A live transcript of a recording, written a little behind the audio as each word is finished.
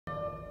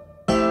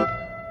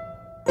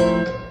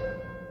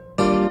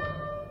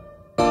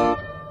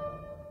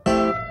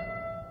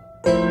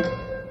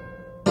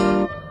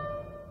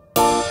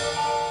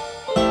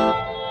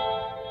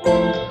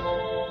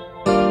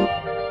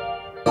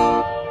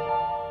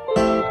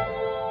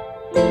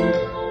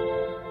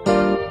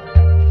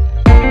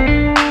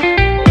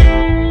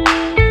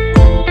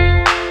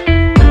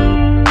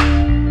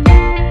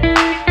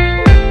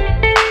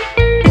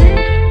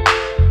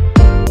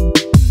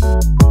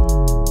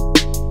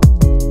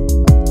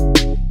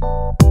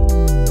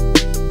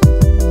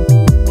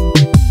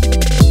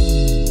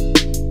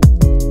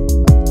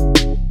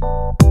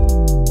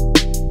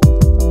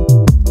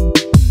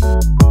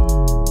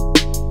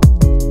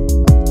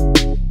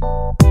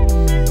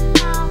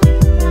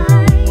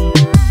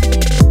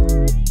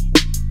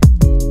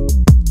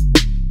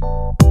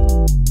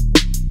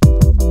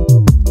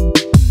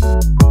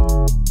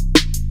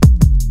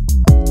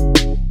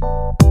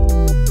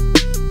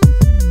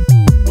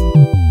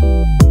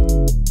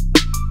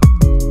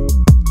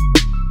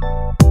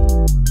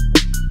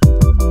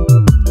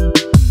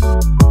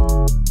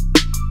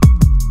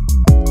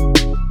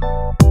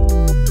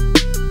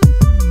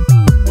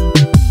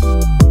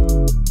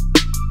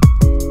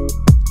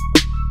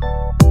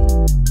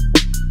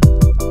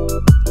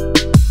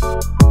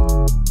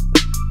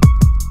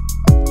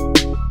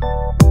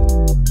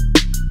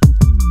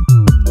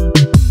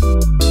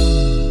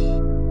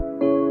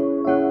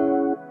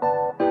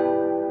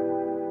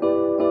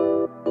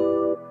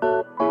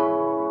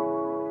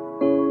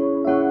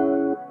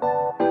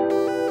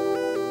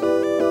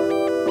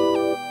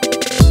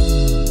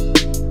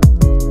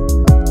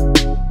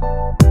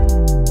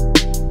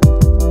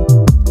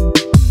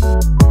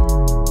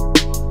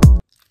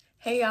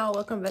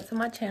welcome back to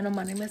my channel.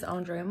 My name is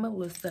Andrea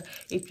Melissa.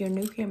 If you're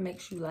new here,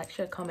 make sure you like,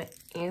 share, comment,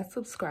 and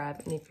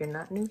subscribe. And if you're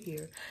not new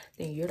here,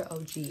 then you're the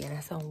OG. And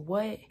that's on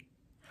what?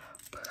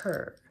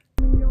 Per.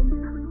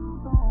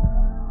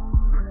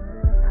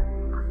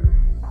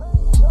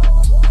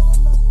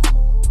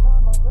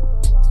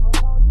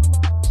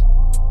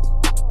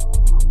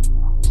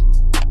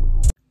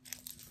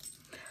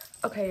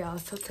 Okay, y'all,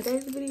 so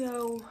today's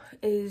video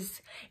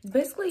is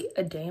basically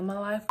a day in my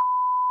life.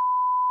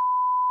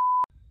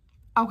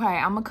 Okay,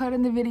 I'm gonna cut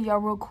in the video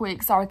real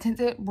quick. Sorry to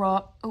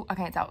interrupt. Oh, I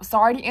can't talk.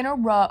 Sorry to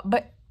interrupt,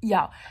 but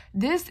y'all,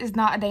 this is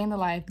not a day in the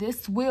life.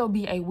 This will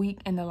be a week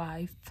in the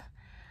life.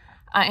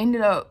 I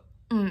ended up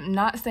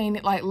not saying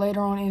it like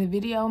later on in the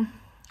video,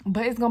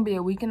 but it's gonna be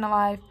a week in the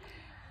life.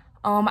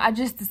 I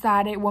just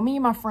decided, well, me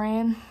and my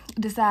friend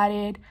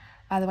decided,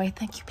 by the way,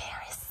 thank you,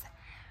 Paris.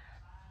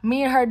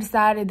 Me and her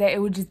decided that it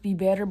would just be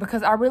better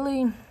because I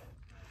really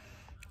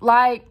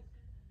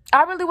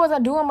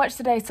wasn't doing much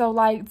today. So,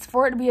 like,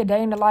 for it to be a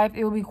day in the life,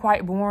 it would be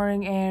quite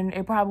boring and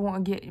it probably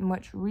won't get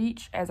much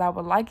reach as I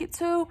would like it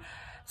to.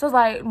 So, it's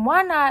like,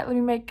 why not let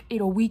me make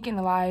it a week in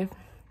the life?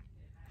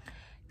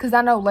 Because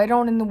I know later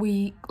on in the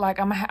week, like,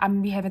 I'm going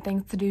to be having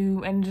things to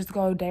do and just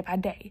go day by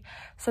day.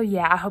 So,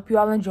 yeah, I hope you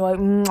all enjoy.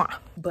 Mwah.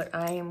 But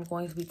I am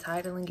going to be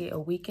titling it a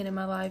weekend in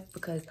my life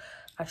because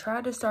I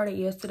tried to start it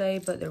yesterday,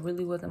 but there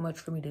really wasn't much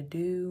for me to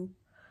do.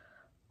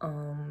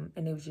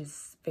 And it was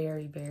just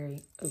very,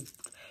 very, oops.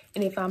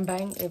 And yeah,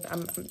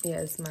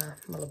 it's my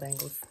little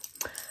bangles.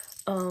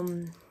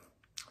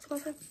 What's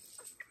supposed to say?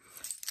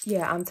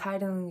 Yeah, I'm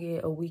titling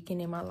it a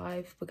weekend in my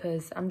life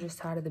because I'm just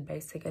tired of the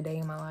basic a day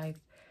in my life.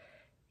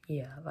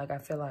 Yeah, like I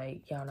feel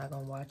like y'all not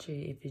gonna watch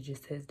it if it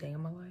just says day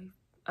in my life.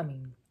 I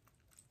mean,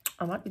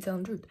 I might be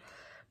telling the truth.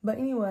 But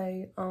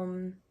anyway,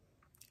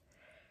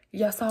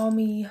 y'all saw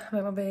me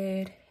make my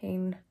bed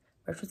and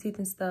brush my teeth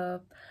and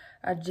stuff.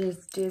 I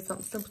just did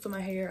something simple to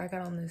my hair. I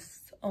got on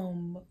this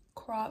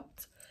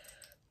cropped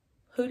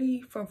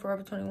hoodie from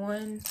Forever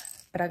 21,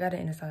 but I got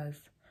it in a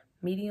size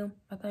medium,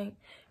 I think.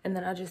 And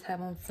then I just have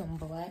on some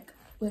black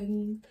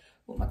leggings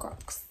with my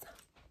Crocs.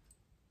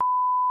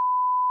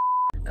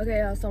 Okay,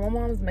 y'all, so my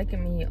mom's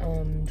making me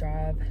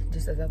drive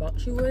just as I thought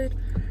she would.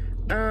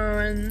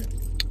 And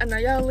now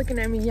y'all looking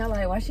at me, y'all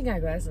like, why she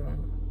got glasses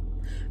on?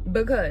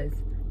 Because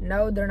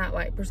no, they're not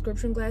like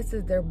prescription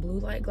glasses, they're blue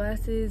light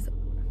glasses.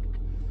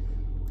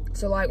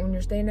 So, like, when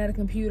you're staying at a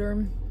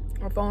computer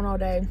or phone all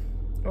day,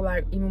 or,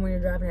 like, even when you're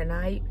driving at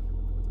night,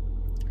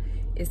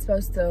 it's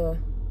supposed to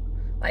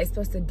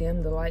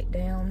dim the light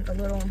down a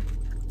little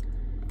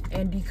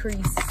and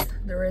decrease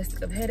the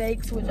risk of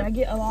headaches, which I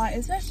get a lot,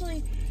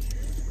 especially,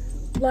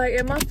 like,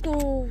 at my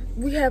school,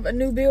 we have a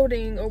new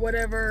building or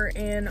whatever,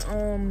 and,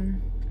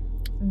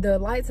 the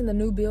lights in the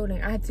new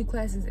building, I have 2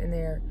 classes in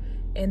there,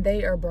 and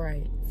they are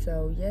bright.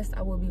 So, yes,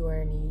 I will be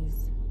wearing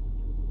these,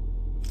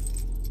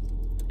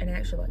 and I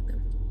actually like them.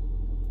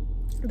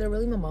 They're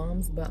really my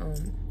mom's, but it's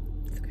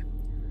okay.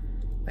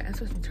 Wait, I'm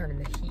supposed to be turning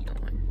the heat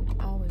on.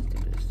 I always do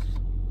this.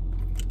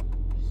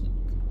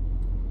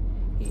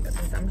 Heat.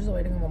 Okay, so I'm just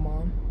waiting on my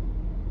mom.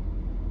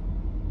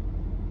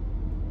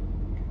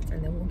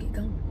 And then we'll get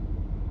going.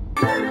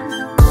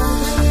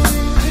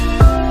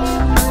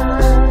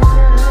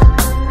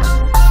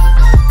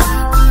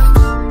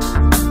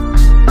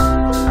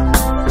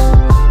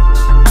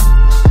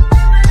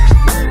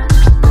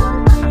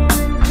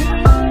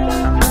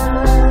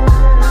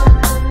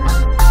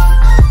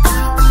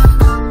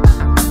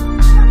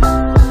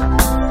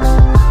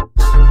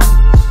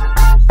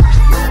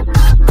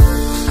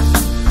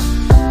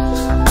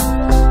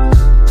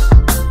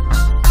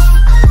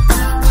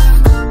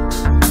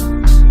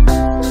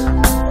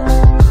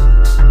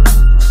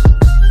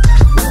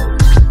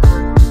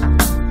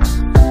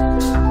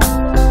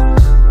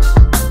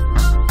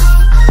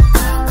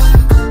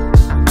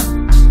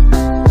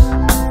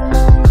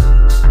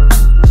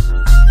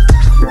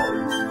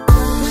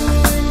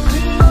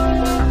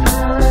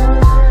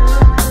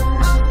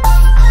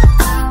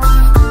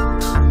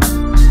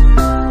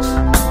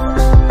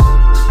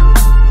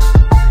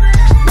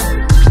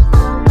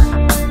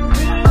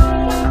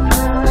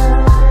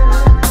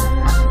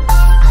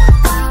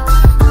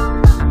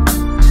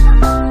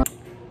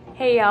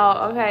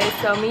 Y'all, okay,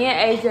 so me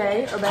and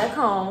AJ are back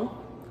home.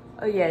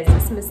 Oh yes,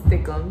 it's Miss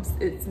Thickums.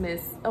 It's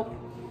Miss, oh,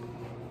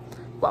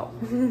 whoa,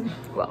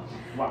 whoa.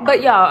 Wow.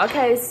 But y'all,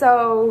 okay,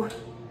 so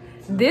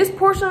this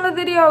portion of the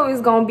video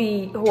is gonna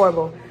be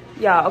horrible.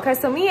 Y'all, okay,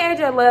 so me and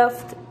AJ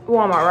left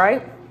Walmart,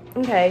 right?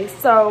 Okay,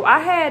 so I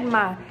had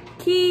my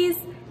keys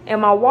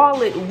and my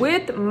wallet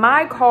with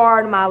my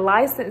card, my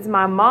license,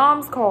 my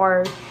mom's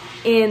card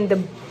in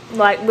the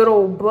like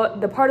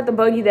the part of the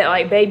buggy that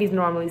like babies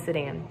normally sit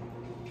in.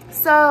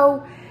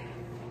 So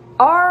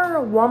our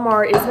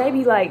Walmart is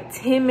maybe like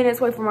 10 minutes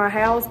away from our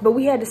house, but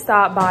we had to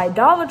stop by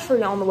Dollar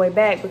Tree on the way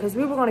back because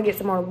we were going to get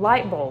some more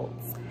light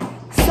bulbs.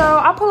 So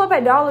I pull up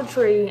at Dollar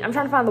Tree. I'm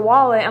trying to find the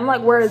wallet. I'm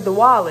like, where is the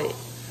wallet?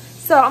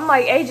 So I'm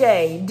like,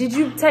 AJ, did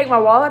you take my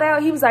wallet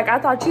out? He was like, I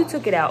thought you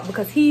took it out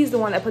because he's the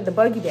one that put the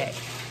buggy back.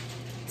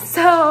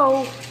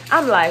 So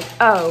I'm like,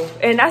 oh.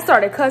 And I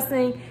started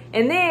cussing.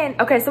 And then,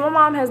 okay, so my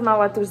mom has my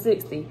Life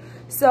 360.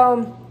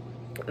 So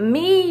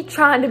me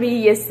trying to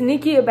be as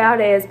sneaky about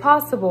it as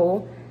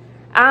possible,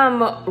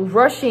 I'm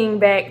rushing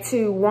back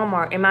to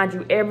Walmart. And mind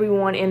you,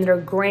 everyone and their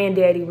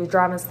granddaddy was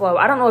driving slow.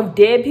 I don't know if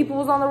dead people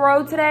was on the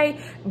road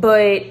today,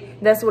 but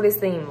that's what it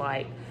seemed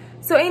like.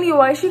 So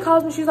anyway, she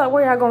calls me. She's like,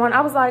 where y'all going?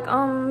 I was like,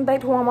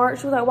 back to Walmart.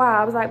 She was like,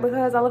 why? I was like,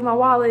 because I left my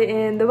wallet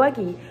in the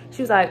buggy.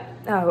 She was like,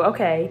 oh,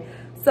 okay.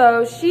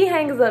 So she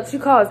hangs up. She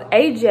calls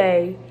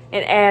AJ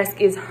and asks,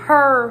 is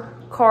her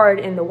card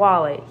in the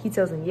wallet? He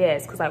tells him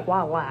yes, because like,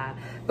 why lie?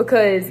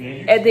 Because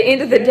at the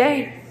end of the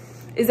day,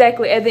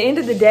 exactly, at the end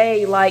of the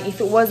day, like,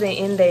 if it wasn't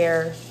in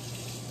there,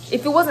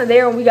 if it wasn't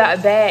there when we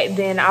got back,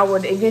 then I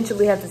would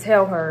eventually have to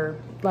tell her,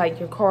 like,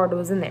 your card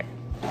was in there.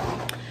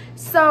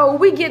 So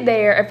we get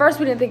there. At first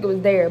we didn't think it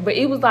was there, but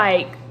it was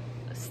like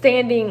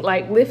standing,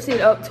 like lifted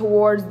up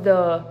towards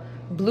the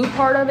blue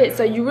part of it,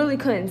 so you really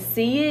couldn't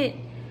see it.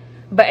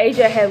 But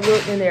AJ had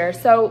looked in there.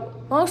 So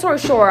long story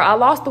short, I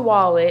lost the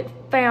wallet,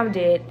 found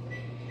it,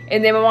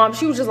 and then my mom,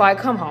 she was just like,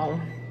 come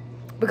home.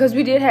 Because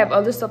we did have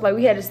other stuff, like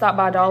we had to stop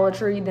by Dollar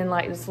Tree, then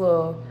like this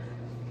little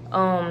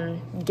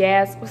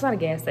gas, it's not a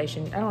gas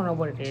station, I don't know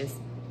what it is.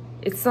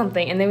 It's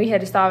something, and then we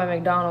had to stop at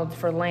McDonald's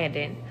for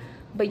Landon.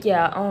 But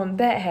yeah,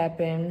 that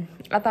happened.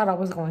 I thought I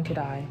was going to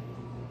die.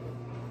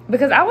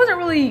 Because I wasn't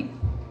really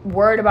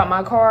worried about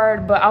my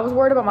card, but I was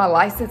worried about my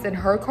license and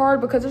her card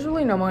because there's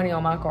really no money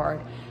on my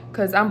card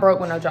because I'm broke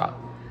with no job.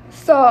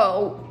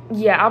 So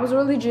yeah, I was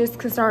really just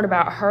concerned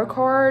about her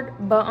card.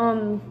 But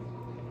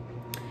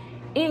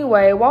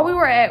anyway, while we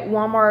were at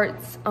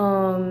Walmart's,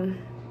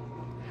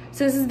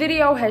 since this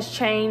video has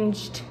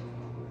changed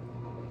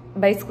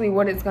basically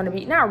what it's going to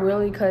be, not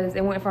really, because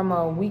it went from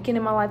a weekend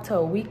in my life to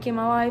a week in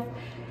my life.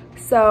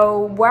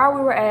 So while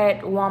we were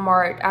at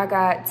Walmart, I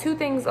got 2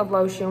 things of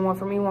lotion, one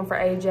for me, one for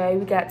AJ.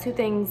 We got 2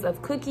 things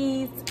of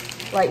cookies,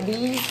 like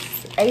these.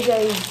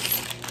 AJ's,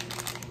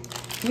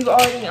 you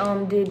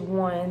already did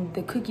one.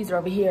 The cookies are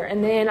over here.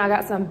 And then I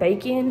got some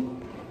bacon.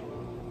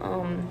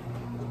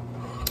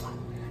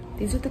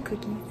 These are the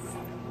cookies.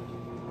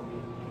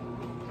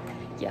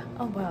 Yeah,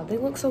 oh wow, they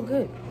look so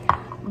good.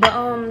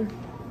 But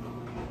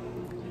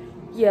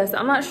yes,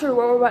 I'm not sure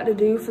what we're about to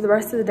do for the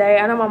rest of the day.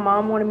 I know my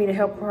mom wanted me to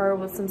help her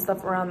with some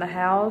stuff around the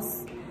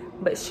house,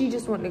 but she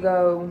just wanted to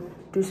go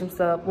do some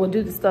stuff. Well,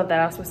 do the stuff that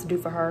I was supposed to do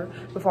for her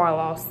before I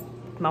lost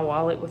my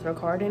wallet with her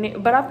card in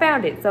it. But I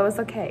found it, so it's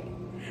okay.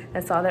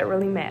 That's all that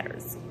really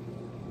matters.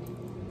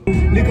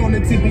 Lick on the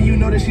tip and you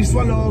know that she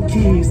swallow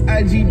keys.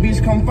 IG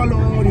bitch, come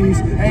follow these.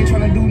 I ain't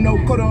tryna do no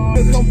cuddle.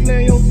 Come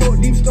play in your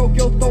throat, deep stroke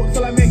your throat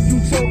till I make you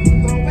choke.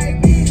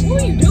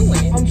 What are you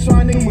doing? I'm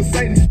trying to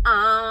Mercedes.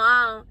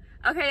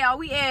 Okay, y'all,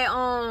 we at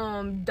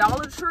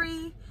Dollar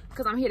Tree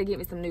because I'm here to get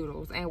me some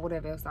noodles and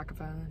whatever else I can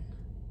find.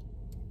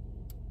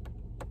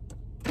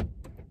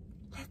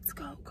 Let's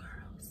go,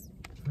 girls.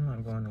 I'm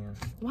not going in.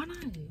 Why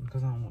not?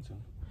 Because I don't want to.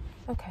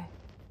 Okay.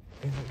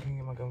 Can you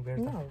get my gum bears?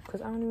 No,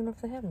 because I don't even know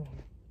if they have them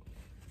here.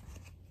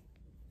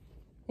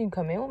 You can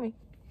come in with me.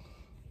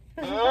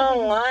 I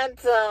don't want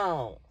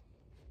to.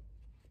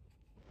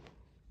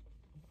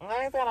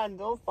 I just gotta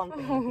do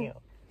something with you.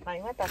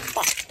 Like, what the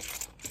fuck?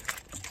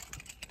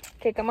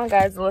 Okay, come on,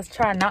 guys. Let's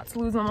try not to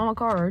lose my mama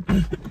card.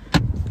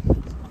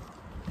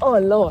 Oh,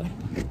 Lord.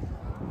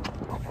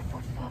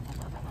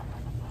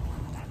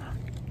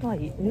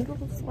 Wait,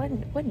 noodles?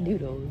 What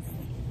noodles?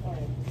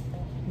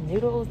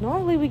 Noodles?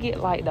 Normally we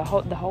get like the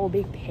whole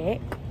big pack,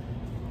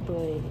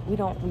 but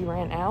we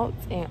ran out,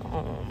 and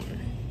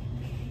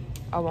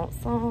I want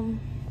some.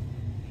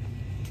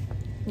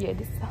 Yeah,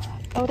 this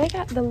side. Oh, they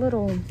got the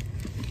little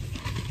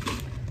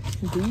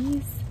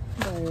these,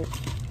 but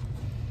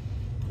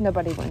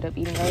nobody wound up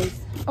eating those.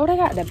 Oh, they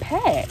got the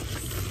packs.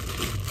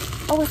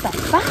 Oh, it's a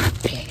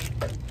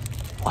 5-pack.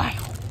 Wow.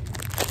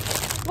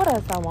 What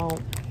else I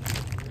want?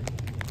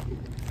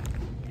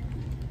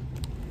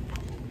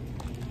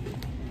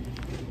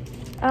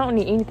 I don't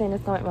need anything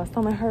that's gonna make my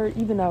stomach hurt,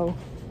 even though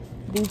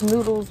these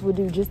noodles would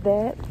do just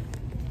that.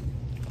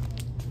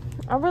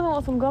 I really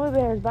want some gummy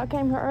bears, but I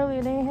came here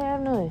earlier, they didn't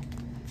have none.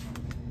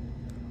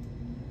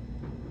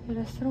 But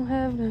I still don't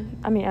have none.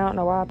 I mean, I don't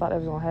know why I thought they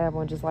was gonna have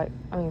one, just like,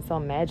 I mean,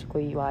 some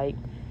magically, like,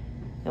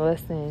 in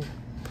less than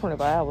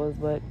 24 hours,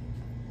 but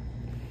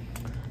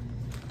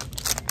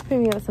pick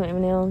me up some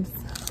M&Ms.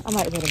 I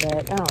might put them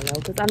back, I don't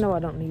know, because I know I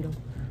don't need them.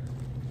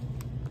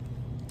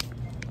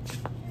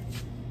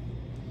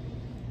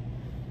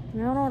 I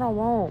don't know what I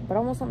want, but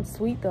I want something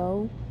sweet,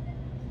 though.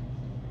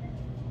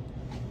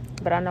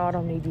 But I know I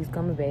don't need these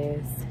gummy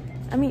bears.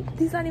 I mean,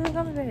 these aren't even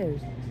gummy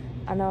bears.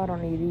 I know I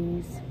don't need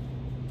these.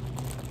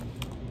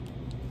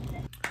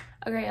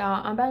 Okay,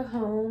 y'all, I'm back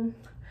home.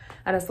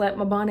 I just slapped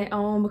my bonnet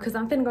on because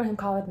I'm finna go ahead and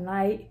call it a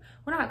night.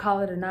 Well, not call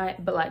it a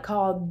night, but like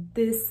call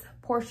this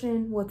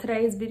portion, well,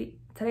 today's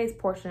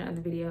portion of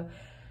the video.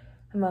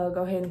 I'm gonna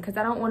go ahead and, because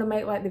I don't want to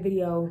make like the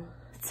video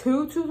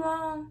too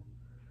long.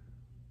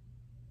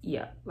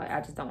 Yeah, like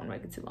I just don't want to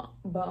make it too long.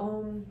 But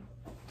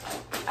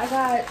I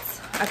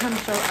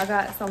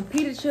got some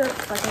pita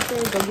chips. Like I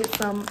said, go get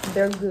some.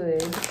 They're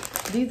good.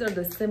 These are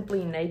the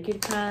Simply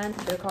Naked kind.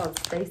 They're called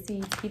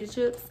Stacy pita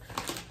chips.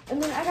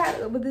 And then I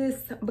got with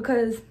this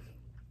because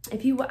I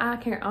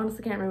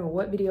honestly can't remember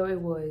what video it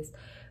was,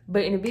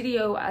 but in the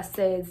video I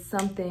said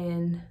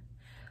something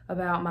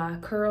about my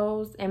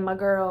curls, and my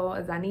girl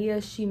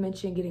Zania, she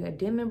mentioned getting a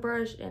Denman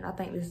brush, and I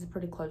think this is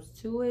pretty close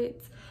to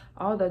it.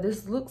 Although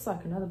this looks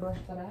like another brush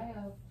that I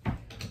have.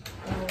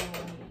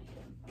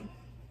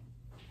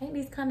 Ain't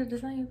these kind of the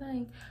same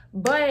thing?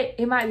 But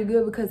it might be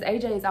good because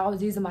AJ is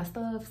always using my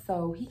stuff,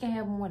 so he can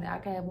have one and I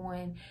can have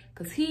one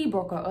because he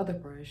broke our other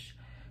brush.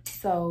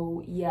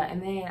 So yeah,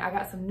 and then I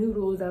got some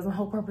noodles. That's my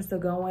whole purpose of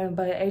going,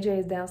 but AJ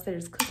is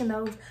downstairs cooking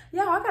those.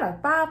 Y'all, I got a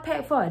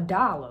 5-pack for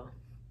 $1.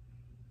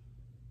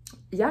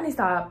 Y'all need to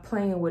stop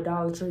playing with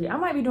Dollar Tree. I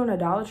might be doing a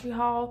Dollar Tree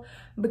haul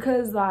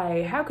because,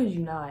 like, how could you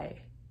not?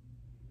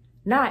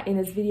 Not in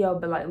this video,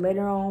 but like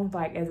later on,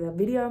 like as a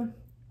video.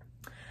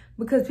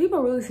 Because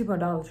people really sleep on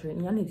Dollar Tree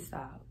and y'all need to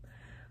stop.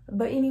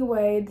 But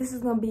anyway, this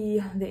is going to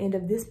be the end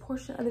of this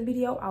portion of the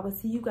video. I will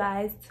see you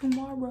guys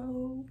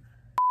tomorrow.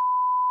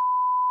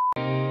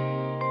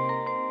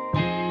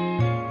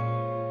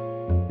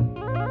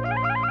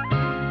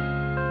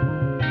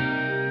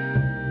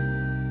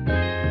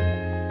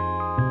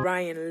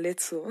 Ryan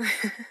Little.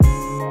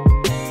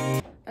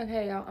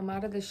 Okay, y'all, I'm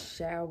out of the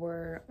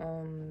shower.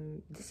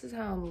 This is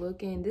how I'm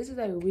looking. This is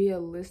a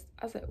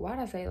realistic, why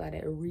did I say it like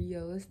that?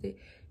 Realistic.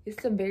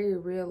 It's a very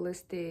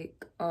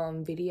realistic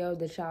video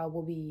that I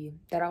will be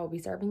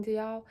serving to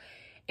y'all.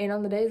 And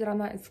on the days that I'm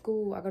not in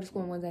school, I go to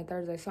school on Wednesday and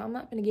Thursday, so I'm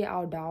not gonna get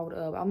all dolled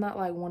up. I'm not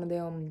like one of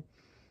them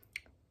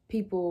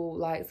people,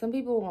 like some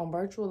people on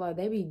virtual, like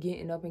they be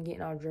getting up and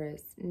getting all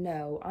dressed.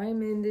 No,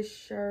 I'm in this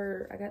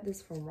shirt. I got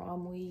this from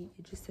Romwe.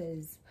 It just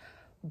says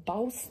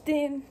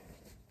Boston.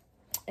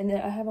 And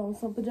then I have on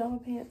some pajama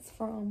pants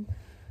from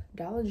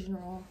Dollar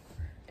General.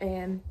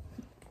 And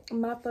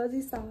my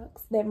fuzzy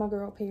socks that my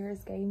girl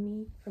Paris gave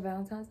me for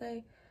Valentine's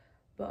Day.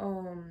 But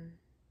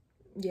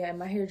yeah,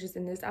 my hair just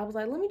in this. I was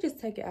like, let me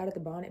just take it out of the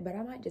bonnet, but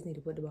I might just need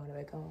to put the bonnet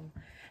back on.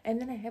 And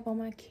then I have on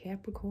my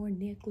Capricorn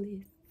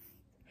necklace.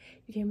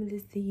 You can't really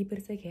see, but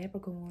it's a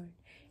Capricorn.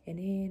 And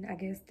then I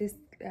guess this,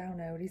 I don't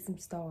know, these some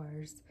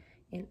stars.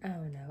 And I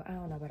don't know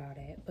about all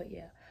that. But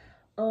yeah.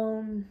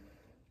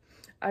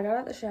 I got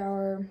out the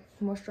shower,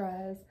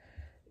 moisturized,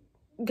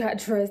 got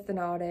dressed and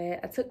all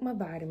that. I took my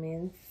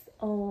vitamins.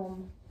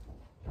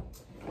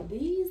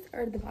 These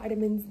are the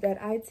vitamins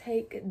that I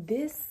take.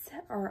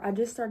 I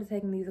just started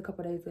taking these a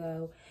couple days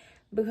ago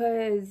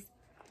because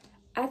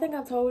I think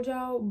I told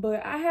y'all,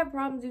 but I have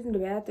problems using the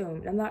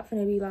bathroom. I'm not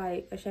gonna be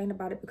like ashamed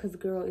about it because,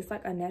 girl, it's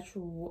like a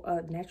natural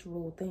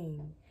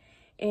thing.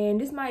 And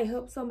this might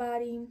help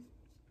somebody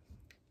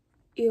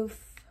if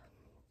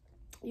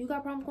you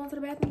got problems going to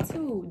the bathroom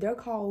too. They're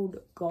called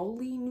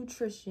Goli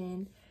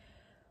Nutrition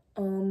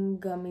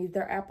gummies.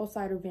 They're apple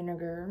cider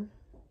vinegar.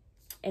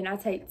 And I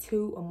take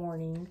 2 a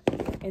morning.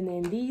 And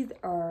then these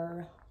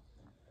are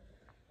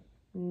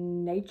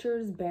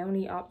Nature's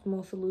Bounty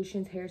Optimal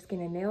Solutions Hair,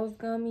 Skin, and Nails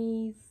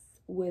gummies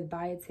with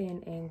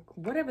biotin and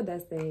whatever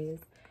that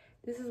says.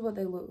 This is what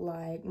they look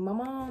like. My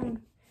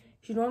mom,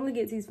 she normally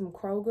gets these from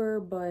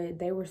Kroger, but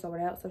they were sold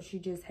out. So she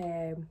just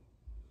had,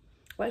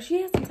 like,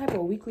 she has some type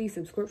of weekly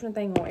subscription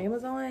thing on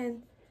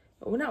Amazon.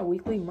 Well, not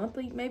weekly,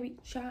 monthly, maybe.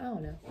 I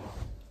don't know.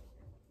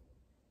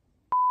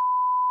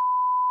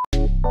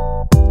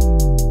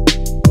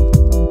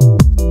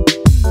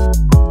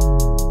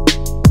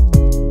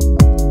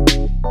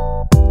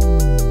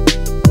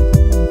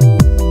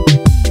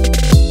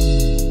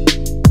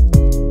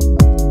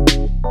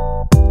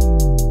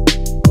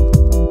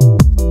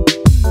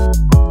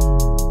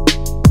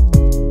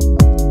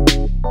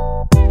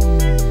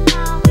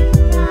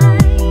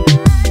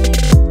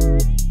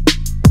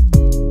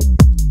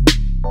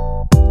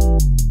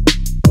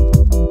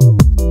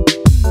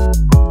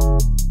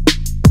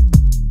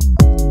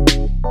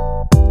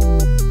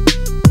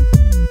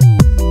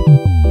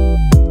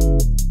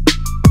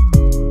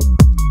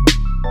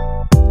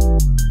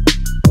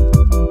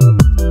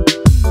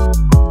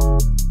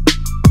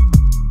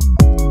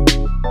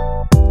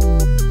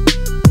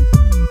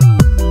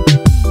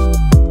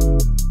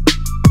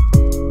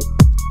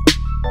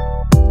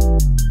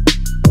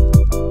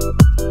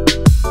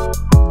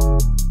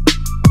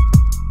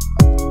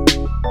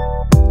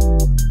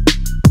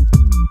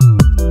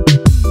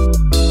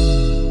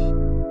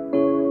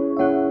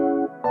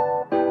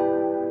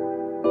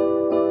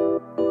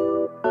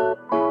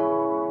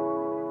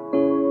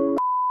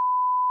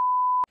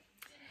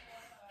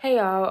 Hey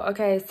y'all,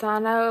 okay, so I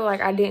know like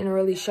I didn't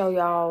really show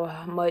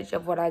y'all much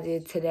of what I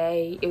did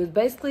today. It was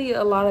basically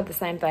a lot of the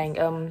same thing.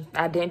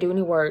 I didn't do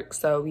any work,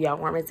 so y'all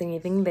weren't missing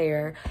anything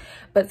there.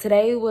 But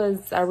today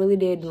I really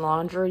did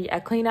laundry.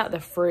 I cleaned out the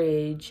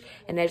fridge,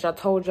 and as I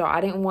told y'all,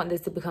 I didn't want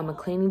this to become a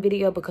cleaning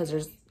video because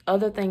there's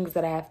other things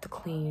that I have to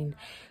clean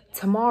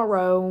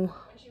tomorrow,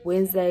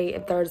 Wednesday,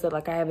 and Thursday.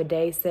 Like I have a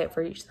day set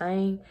for each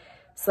thing.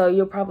 So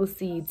you'll probably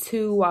see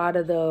 2 out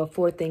of the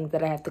 4 things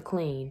that I have to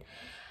clean.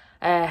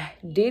 I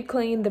did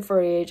clean the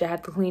fridge. I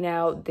have to clean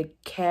out the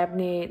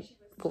cabinet,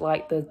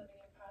 like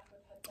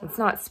it's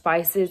not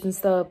spices and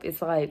stuff.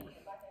 It's like,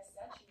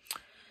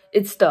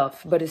 it's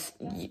stuff, but it's,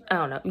 I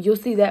don't know. You'll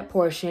see that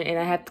portion, and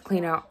I have to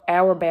clean out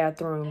our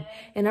bathroom.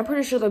 And I'm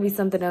pretty sure there'll be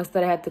something else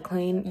that I have to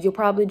clean. You'll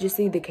probably just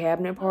see the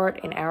cabinet part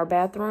in our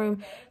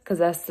bathroom, because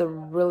that's the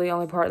really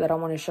only part that I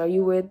want to show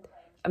you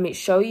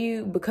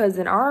because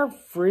in our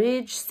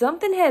fridge,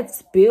 something had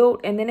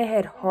spilled, and then it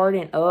had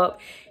hardened up.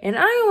 And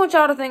I didn't want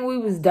y'all to think we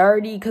was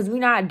dirty, because we're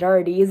not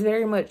dirty. It's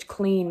very much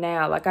clean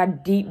now. Like, I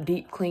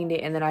deep cleaned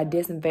it, and then I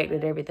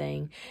disinfected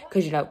everything,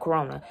 because, you know,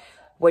 Corona.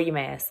 Wear your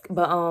mask.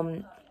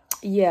 But,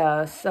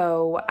 yeah,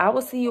 so I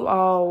will see you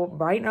all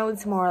bright and early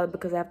tomorrow,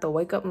 because I have to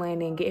wake up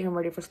Landon, get him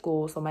ready for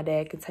school so my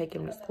dad can take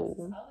him to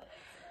school.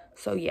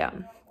 So, yeah.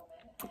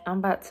 I'm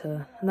about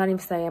to go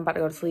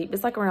to sleep.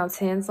 It's like around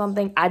 10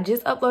 something. I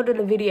just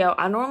uploaded a video.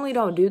 I normally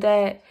don't do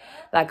that.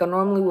 Like, I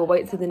normally will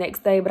wait till the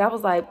next day, but I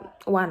was like,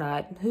 why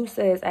not? Who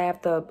says I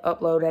have to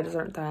upload at a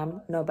certain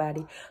time?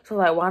 Nobody. So,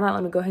 like, why not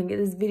let me go ahead and get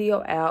this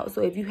video out?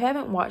 So, if you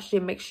haven't watched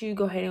it, make sure you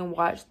go ahead and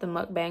watch the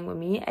mukbang with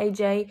me and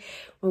AJ,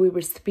 where we were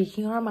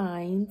speaking our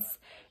minds.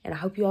 And I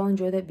hope you all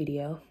enjoy that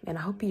video. And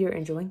I hope you're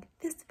enjoying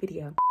this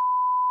video.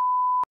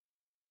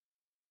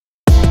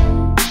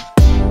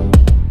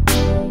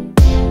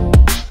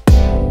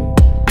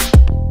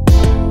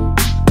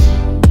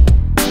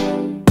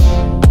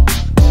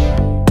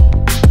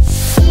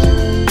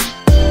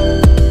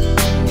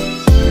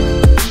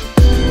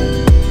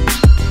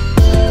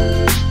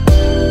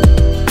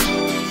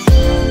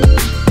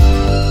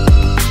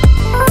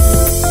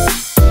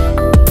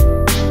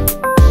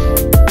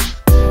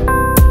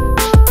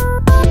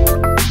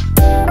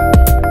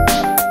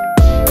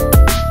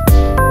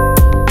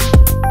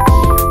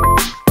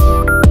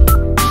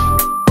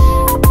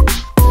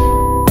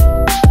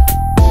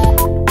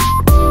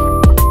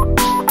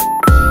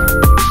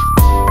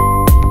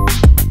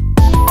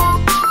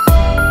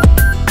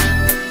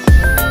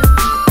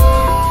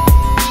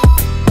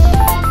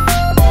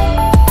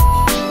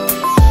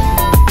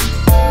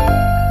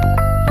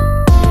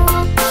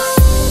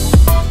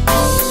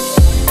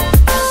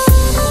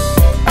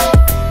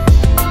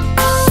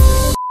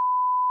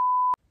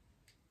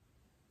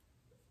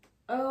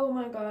 Oh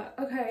my god.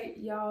 Okay,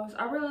 y'all. So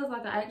I realized,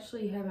 like, I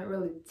actually haven't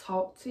really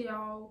talked to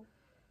y'all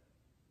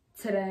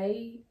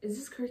today. Is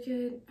this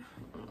crooked?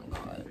 Oh my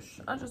gosh.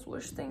 I just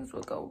wish things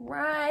would go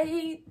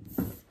right.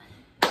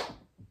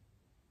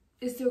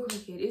 It's still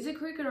crooked. Is it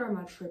crooked or am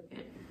I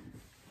tripping?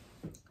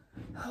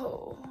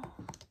 Oh.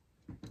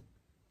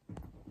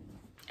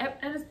 And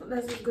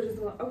that's as good as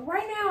well.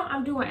 Right now,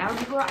 I'm doing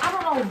algebra. I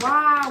don't know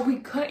why we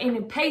cutting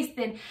and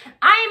pasting.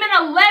 I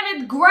am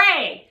in 11th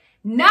grade,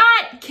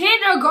 not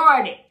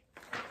kindergarten.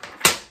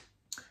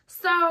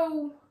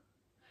 So,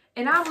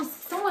 and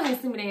someone has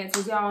sent me the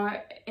answers, y'all.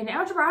 In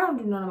algebra, I don't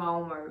do none of my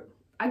own work.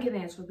 I get the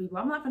answers for people.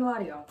 I'm not gonna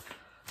lie to y'all.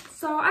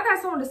 So, I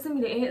got someone to send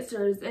me the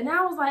answers. And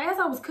I was like, as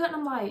I was cutting,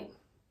 I'm like,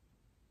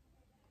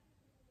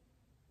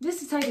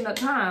 this is taking up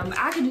time.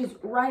 I could just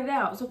write it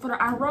out. So,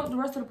 I wrote the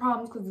rest of the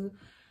problems because the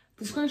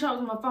screenshot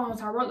was on my phone.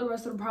 So, I wrote the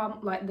rest of the problem,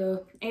 like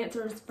the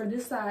answers for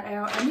this side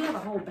out. And we have a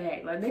whole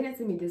bag. Like, they didn't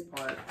send me this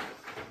part.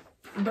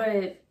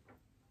 But...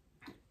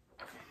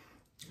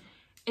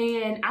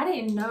 and I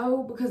didn't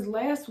know because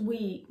last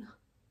week,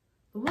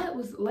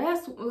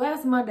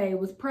 last Monday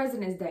was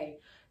President's Day.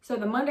 So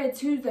the Monday,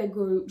 Tuesday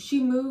group,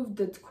 she moved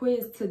the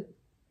quiz to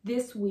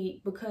this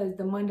week because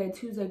the Monday,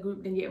 Tuesday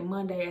group didn't get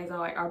Monday as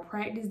our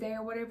practice day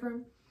or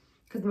whatever.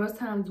 Because most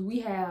times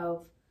we have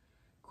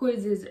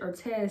quizzes or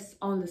tests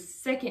on the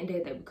second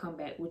day that we come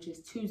back, which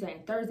is Tuesday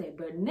and Thursday.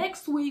 But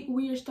next week,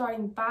 we are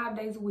starting 5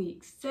 days a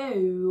week.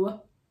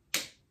 So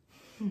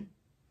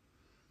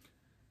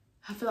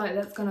I feel like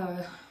that's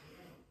gonna...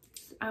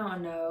 I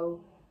don't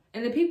know.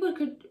 And then people would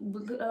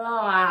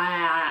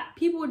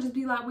just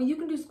be like, well, you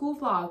can do school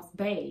vlogs,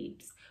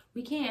 babes.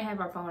 We can't have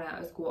our phone out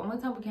at school. Only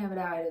time we can have it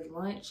out is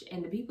lunch.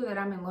 And the people that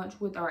I'm in lunch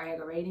with are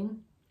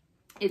aggravating.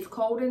 It's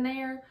cold in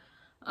there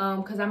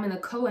because I'm in the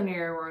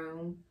culinary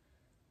room.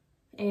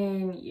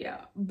 And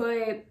yeah,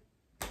 but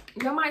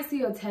y'all might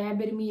see a tad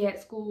bit of me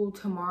at school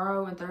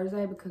tomorrow and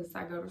Thursday because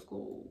I go to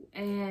school.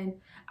 And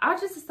I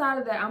just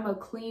decided that I'm going to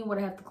clean what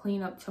I have to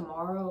clean up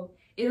tomorrow.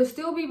 It'll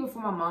still be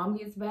before my mom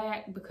gets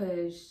back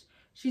because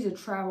she's a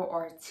travel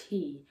RT.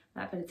 I'm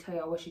not going to tell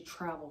y'all what she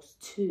travels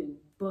to,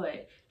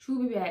 but she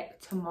will be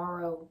back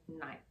tomorrow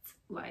night,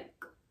 like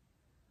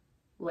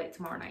late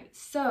tomorrow night.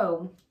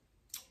 So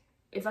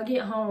if I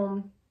get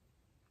home,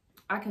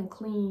 I can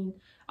clean.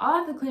 All I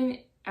have to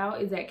clean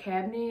out is that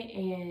cabinet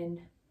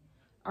and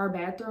our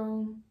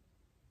bathroom.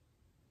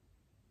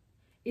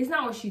 It's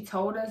not what she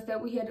told us that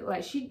we had to,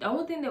 like, the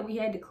only thing that we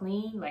had to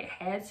clean, like,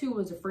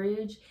 was the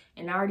fridge,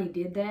 and I already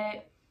did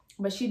that.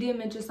 But she did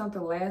mention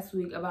something last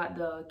week about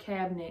the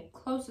cabinet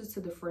closest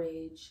to the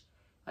fridge.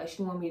 Like,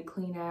 she wanted me to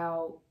clean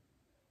out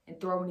and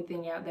throw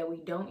anything out that we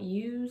don't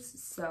use.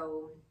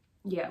 So,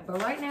 yeah.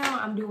 But right now,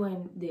 I'm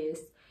doing this.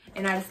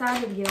 And I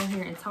decided to get on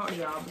here and talk to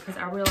y'all because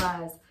I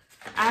realized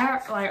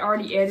I, like,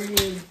 already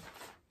edited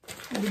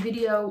the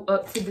video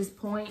up to this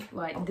point.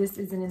 Like, this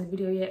isn't in the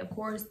video yet, of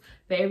course,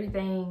 but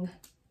everything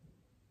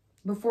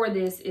before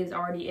this is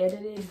already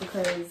edited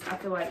because I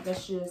feel like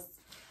that's just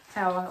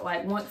how I,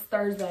 like, once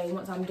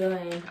I'm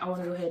done, I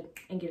want to go ahead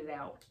and get it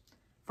out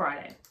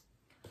Friday.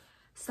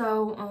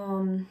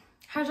 So,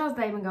 how's y'all's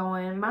day been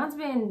going? Mine's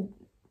been,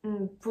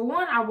 for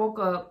one, I woke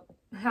up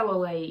hella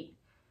late.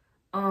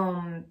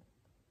 Taryn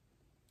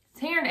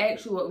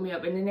actually woke me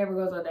up, and it never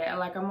goes like that.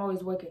 Like, I'm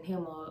always waking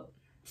him up.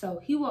 So,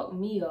 he woke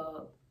me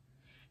up.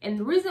 And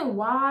the reason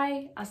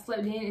why I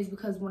slept in is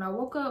because when I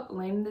woke up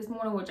late this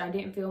morning, which I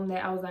didn't film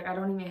that, I was like, I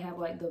don't even have,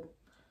 like,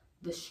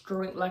 the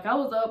strength. Like, I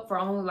was up for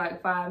only,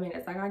 like, 5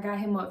 minutes. Like, I got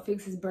him up,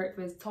 fixed his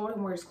breakfast, told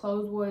him where his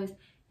clothes was,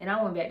 and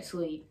I went back to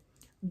sleep.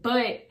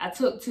 But I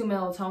took 2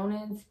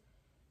 melatonins,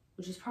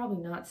 which is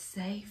probably not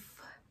safe.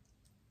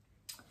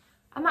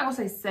 I'm not gonna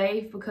say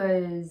safe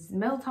because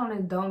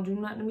melatonin don't do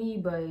nothing to me,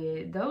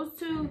 but those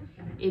 2,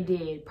 it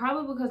did.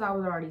 Probably because I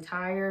was already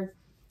tired.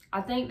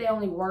 I think they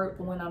only work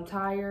when I'm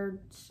tired,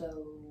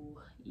 so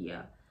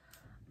yeah.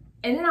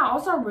 And then I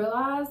also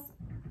realized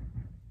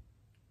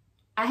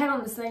I had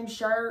on the same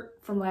shirt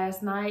from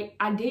last night.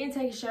 I didn't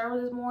take a shower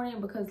this morning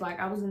because, like,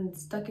 I was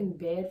stuck in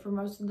bed for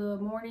most of the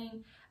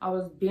morning. I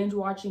was binge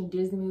watching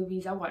Disney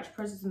movies. I watched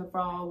Princess and the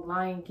Frog,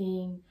 Lion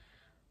King,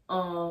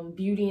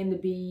 Beauty and the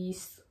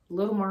Beast,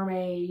 Little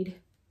Mermaid.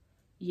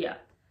 Yeah.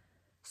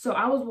 So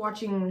I was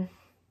watching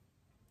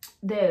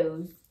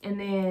those, and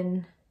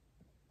then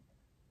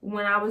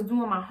when I was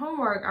doing my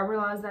homework, I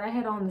realized that I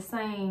had on the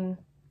same,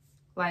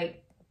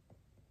 like,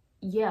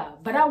 yeah.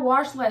 But I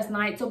washed last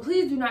night, so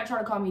please do not try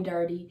to call me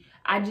dirty.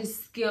 I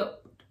just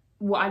skipped,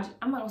 well,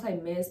 I'm not gonna say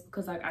missed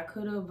because, like, I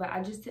could have, but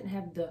I just didn't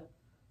have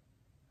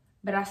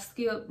but I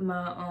skipped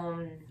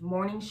my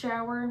morning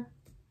shower.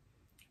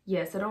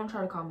 Yeah, so don't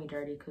try to call me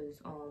dirty because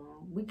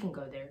we can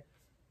go there.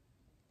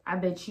 I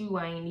bet you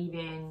ain't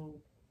even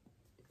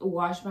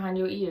washed behind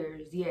your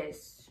ears.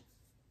 Yes,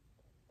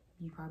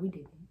 you probably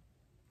didn't.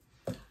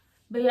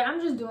 But yeah,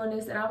 I'm just doing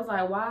this, and I was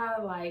like, why?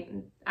 Like,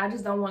 I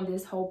just don't want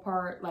this whole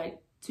part,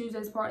 like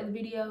Tuesday's part of the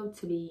video,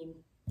 to be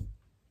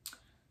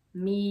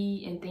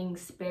me and things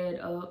sped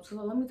up. So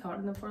let me talk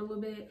to them for a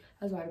little bit.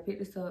 I was about to pick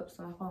this up,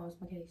 so my phone was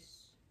my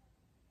case.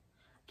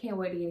 Can't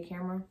wait to get a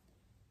camera.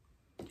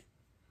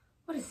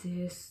 What is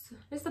this?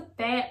 It's a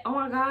fat, oh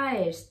my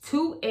gosh,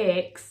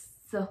 2x.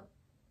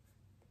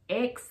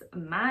 X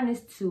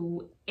minus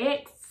 2,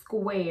 x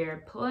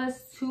squared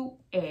plus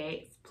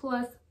 2x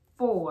plus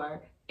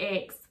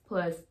 4x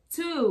plus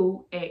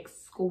 2x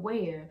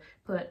squared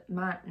plus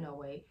no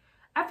wait.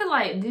 I feel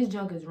like this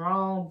junk is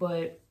wrong,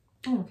 but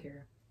I don't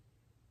care.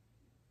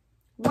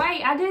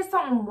 Wait, I did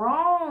something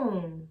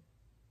wrong.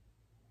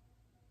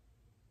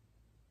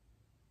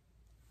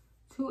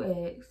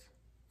 2x.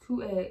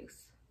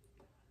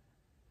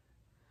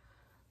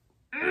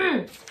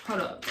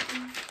 Hold up.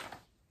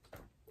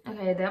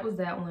 Okay, that was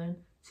that one.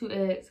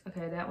 2x.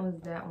 Okay, that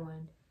one's that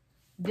one.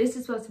 This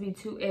is supposed to be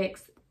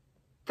 2x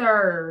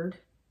third.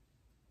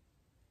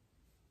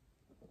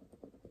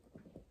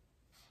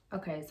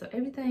 Okay, so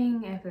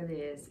everything after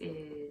this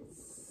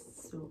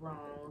is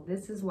wrong.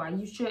 This is why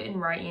you shouldn't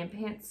write in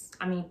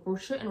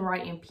shouldn't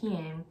write in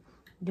pen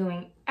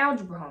doing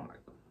algebra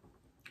homework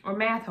or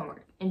math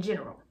homework in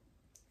general.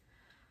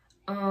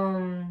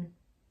 So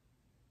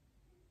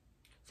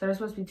that's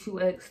supposed to be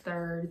 2x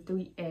third,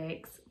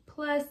 3x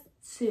plus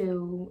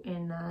 2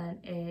 and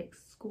 9x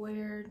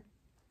squared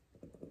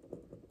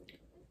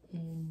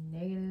and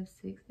negative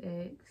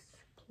 6x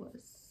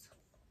plus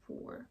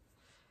 4.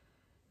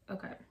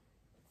 Okay.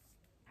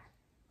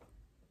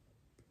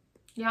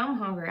 Yeah, I'm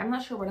hungry. I'm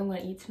not sure what I'm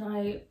gonna eat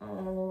tonight.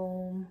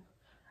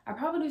 I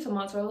probably do some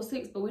mozzarella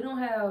sticks, but we don't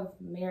have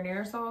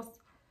marinara sauce.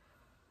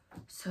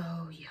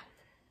 So yeah.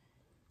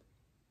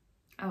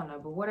 I don't know,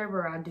 but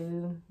whatever I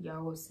do,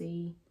 y'all will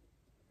see.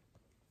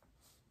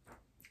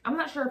 I'm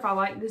not sure if I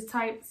like this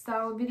type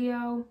style of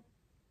video.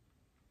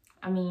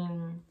 I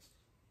mean,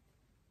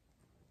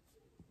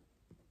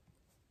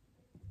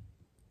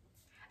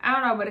 I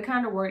don't know, but it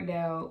kind of worked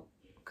out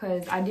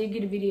because I did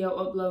get a video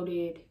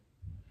uploaded.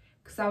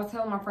 Because I was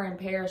telling my friend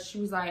Paris, she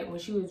was like, when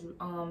she was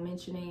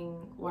mentioning,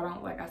 why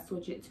don't like I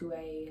switch it to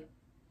a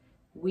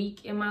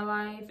week in my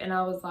life, and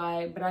I was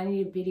like, but I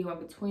need a video in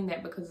between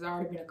that because it's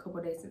already been a couple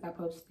of days since I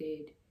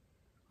posted.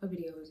 What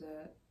video was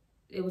that?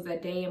 It was a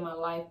day in my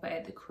life, but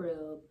at the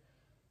crib.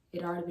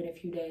 It already been a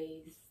few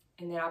days.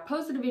 And then I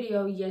posted a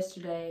video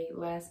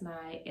last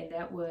night, and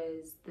that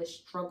was the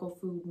struggle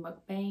food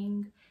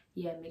mukbang.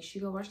 Yeah, make sure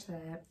you go watch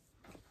that.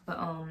 But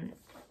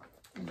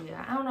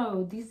yeah, I don't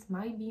know, these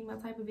might be my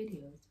type of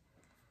videos.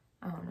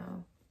 I don't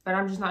know, but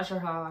I'm just not sure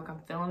how like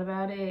I'm feeling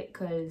about it,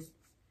 because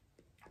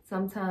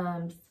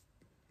sometimes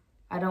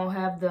I don't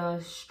have the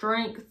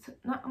strength,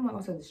 I'm not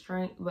gonna say the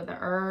strength, but the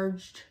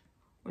urge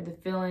or the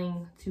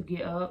feeling to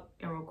get up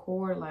and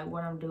record like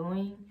what I'm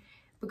doing,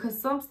 because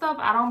some stuff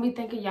I don't be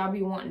thinking y'all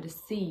be wanting to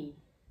see.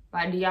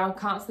 Like, do y'all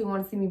constantly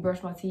want to see me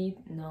brush my teeth?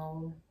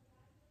 No.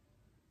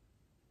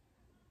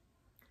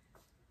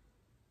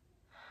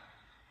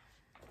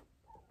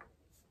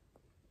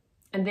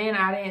 And then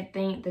I didn't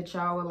think that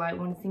y'all would like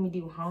want to see me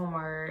do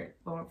homework.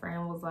 But my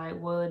friend was like,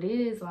 well, it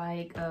is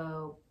like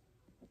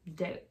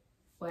day.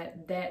 Well,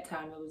 at that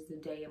time it was the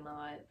day of my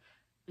life.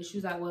 But she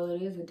was like, well,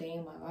 it is a day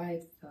in my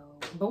life, so.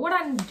 But what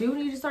I do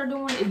need to start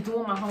doing is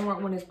doing my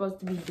homework when it's supposed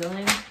to be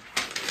done.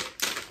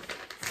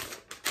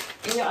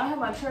 And y'all, I have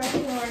my trash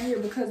can right here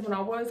because when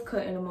I was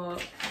cutting them up,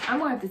 I'm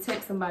gonna have to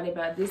text somebody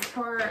about this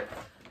part.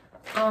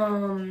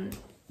 And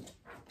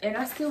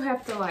I still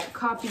have to like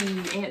copy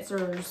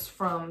answers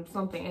from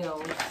something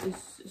else.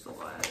 It's a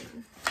lot.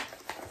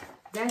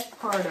 That's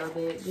part of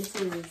it. This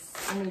is,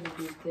 I need to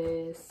do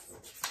this.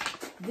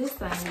 This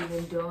thing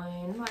even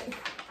doing, like,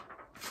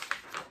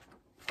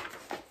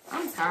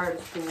 I'm tired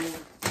of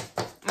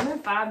school. I'm in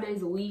 5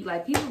 days a week.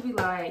 Like, people be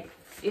like,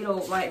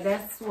 it'll, like,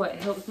 that's what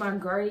helps my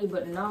grade.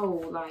 But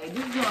no, like,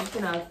 this is not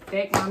gonna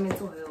affect my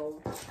mental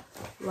health.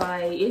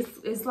 Like,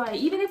 it's like,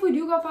 even if we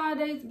do go 5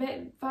 days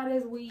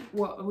a week,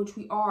 well, which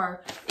we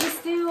are, it's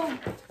still,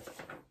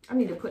 I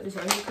need to put this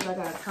right here because I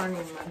gotta turn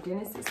in my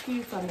dentist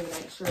excuse, so I need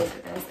to make sure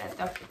that that's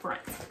at the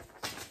front.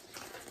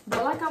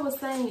 But like I was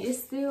saying,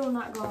 it's still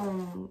not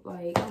gonna,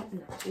 like,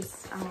 no,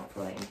 it's, I don't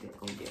feel like anything's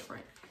gonna be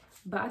different.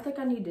 But I think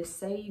I need to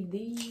save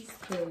these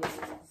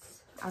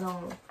because I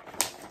don't,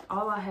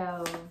 all I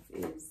have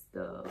is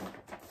the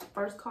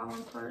first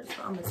column part, so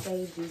I'm gonna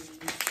save these.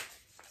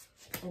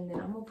 And then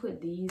I'm gonna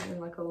put these in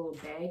like a little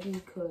baggie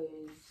because,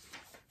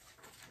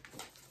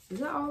 is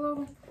that all of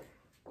them?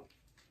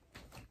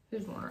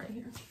 Here's one right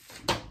here.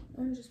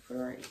 I'm gonna just put it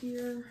right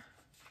here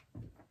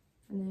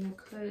and then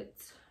cut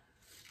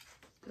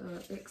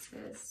the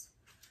excess.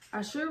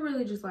 I should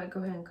really just like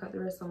go ahead and cut the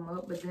rest of them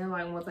up, but then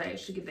like once I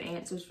actually get the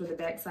answers for the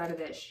back side of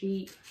that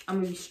sheet, I'm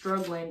gonna be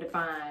struggling to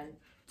find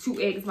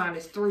 2x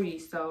minus 3,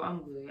 so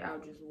I'm good. I'll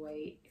just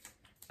wait,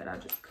 but I'll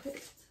just cut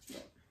it.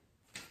 Yep.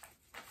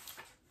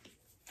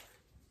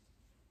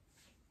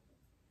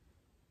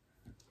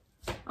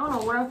 I don't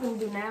know what I'm gonna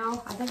do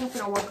now. I think I'm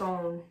gonna work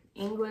on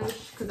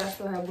English because I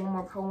still have one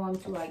more poem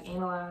to like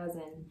analyze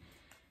and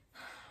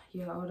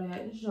yeah, all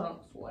that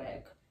junk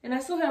swag. And I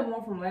still have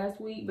one from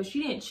last week, but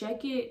she didn't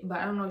check it. But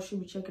I don't know if she'll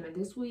be checking it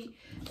this week.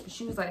 But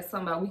she was like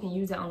something about we can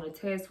use that on the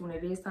test when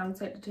it is time to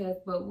take the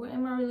test. But what,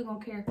 am I really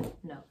gonna care?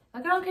 No.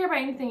 Like I don't care about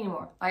anything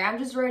anymore. Like I'm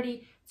just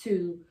ready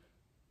to,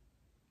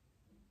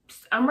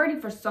 I'm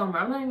ready for summer.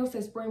 I'm not even gonna say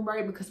spring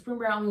break because spring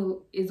break only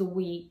is a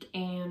week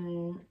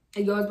and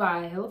it goes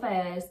by hella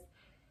fast.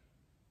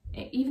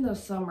 And even though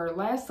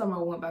last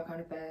summer went by kind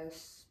of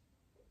fast.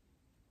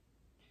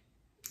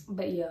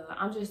 But yeah,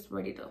 I'm just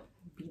ready to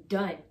be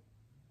done.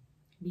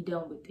 Be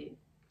done with it.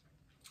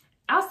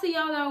 I'll see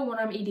y'all though when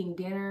I'm eating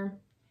dinner,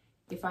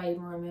 if I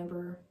even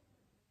remember.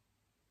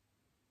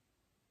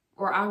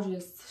 Or I'll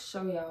just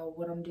show y'all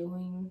what I'm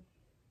doing.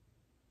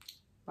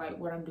 Like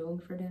what I'm doing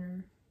for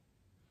dinner.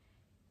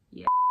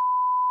 Yeah.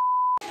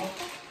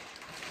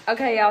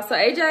 Okay, y'all, so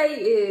AJ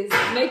is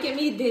making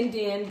me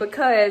din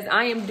because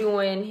I am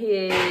doing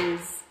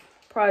his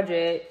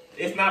project.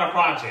 It's not a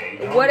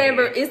project.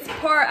 Whatever, it's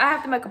part, I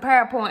have to make a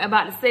PowerPoint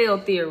about the cell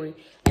theory.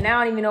 And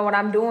I don't even know what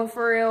I'm doing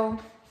for real.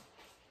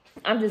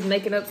 I'm just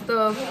making up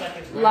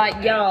stuff.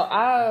 Like,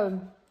 y'all,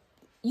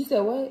 you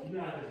said what?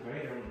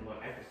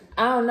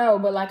 I don't know,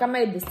 but like I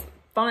made this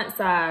font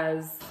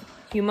size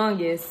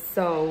humongous,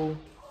 so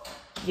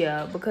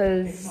yeah,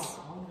 because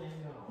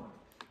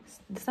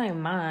this ain't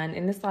mine,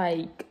 and it's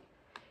like,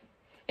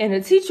 and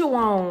the teacher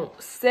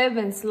wants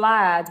 7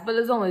 slides, but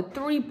there's only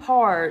 3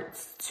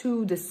 parts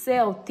to the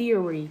cell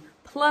theory,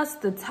 plus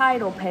the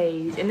title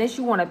page, and then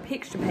she want a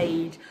picture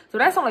page. So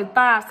that's only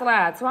 5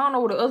 slides. So I don't know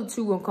where the other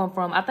 2 gonna come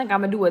from. I think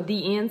I'm gonna do a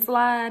DN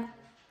slide.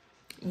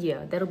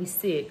 Yeah, that'll be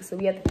 6. So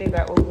we have to figure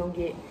out where we're gonna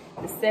get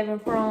the 7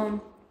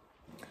 from.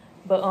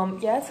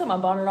 But yeah, I took my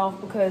bonnet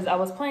off because I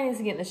was planning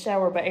to get in the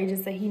shower, but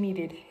AJ said he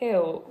needed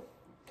help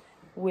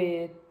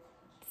with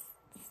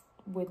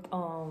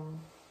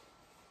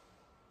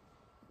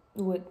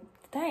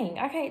dang,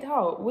 I can't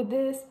talk with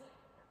this.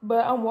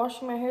 But I'm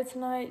washing my hair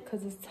tonight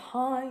because it's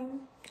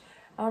time.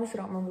 I honestly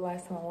don't remember the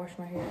last time I washed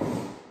my hair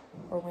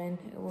or when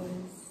it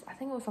was. I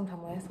think it was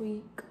sometime last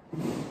week.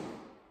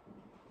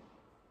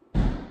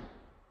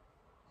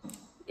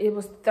 It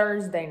was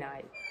Thursday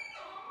night.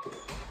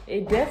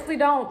 It definitely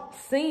don't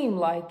seem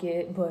like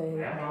it, but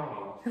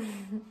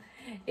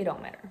it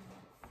don't matter.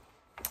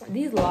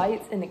 These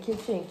lights in the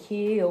kitchen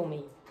kill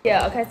me.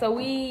 Yeah, okay, so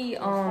we,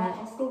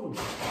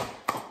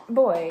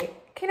 boy,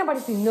 can't nobody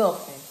see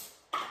nothing.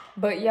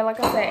 But yeah, like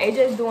I said,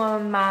 AJ's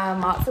doing my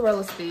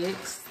mozzarella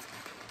sticks.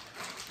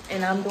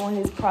 And I'm doing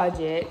his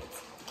project.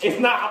 It's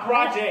not a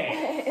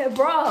project.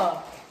 Bruh,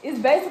 it's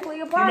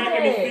basically a project.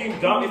 You're making me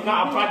seem dumb. It's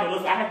not a project.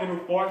 Look, I have to do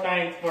 4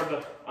 things for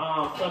the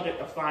subject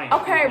of science.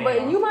 Okay,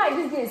 but you might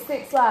just get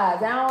 6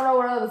 slides. I don't know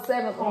what other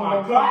 7 Oh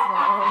my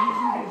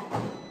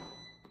God.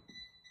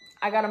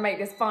 I gotta make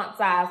this font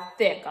size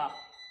thicker.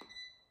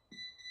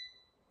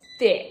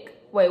 Thick.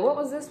 Wait, what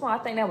was this one?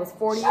 I think that was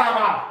 40. Shut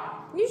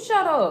up. You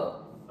shut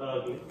up.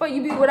 Ugly. But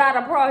you be without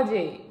a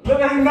project.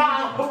 Look, it's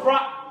not a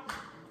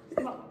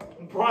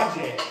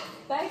project.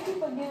 Thank you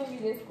for giving me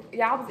this.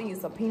 Y'all was eating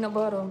some peanut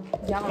butter.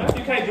 Y'all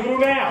You can't do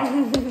now.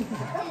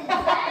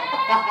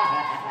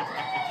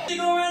 She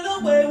gon' run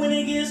away when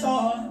it gets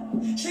hard.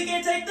 She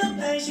can't take the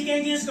pain, she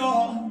can't get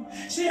scarred.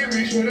 She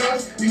Rich with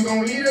us, you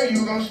gon' eat her,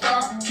 you gon'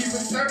 stop. Keep it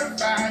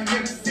certified, you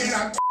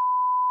understand?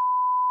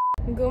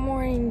 Good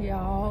morning,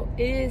 y'all.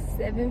 It is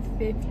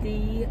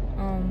 7:50.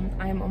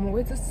 I'm on my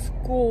way to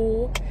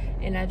school,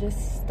 and I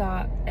just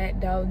stopped at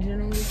Dollar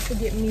General to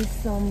get me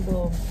some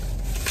little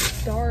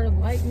Star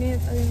Light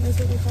mints. I think that's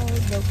what they call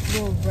it, the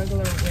little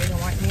regular red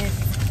and white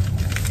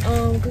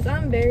mints. Cause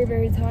I'm very,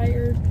 very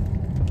tired.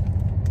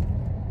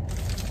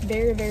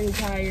 Very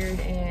tired,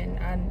 and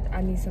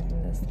I need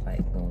something that's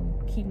like gonna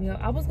keep me up.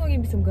 I was gonna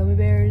give me some gummy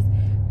bears,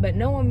 but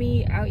knowing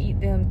me, I'll eat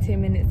them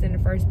 10 minutes in the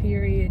first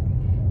period.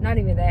 Not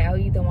even that, I'll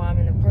eat them while I'm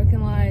in the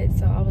parking lot.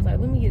 So I was like,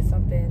 let me get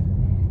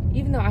something,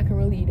 even though I can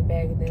really eat a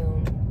bag of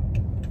them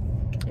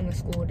in a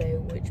school day,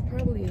 which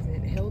probably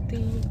isn't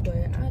healthy,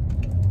 but I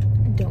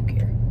don't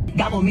care.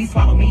 gobble me,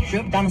 swallow me,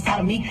 drip down inside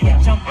of me.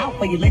 Yeah, jump out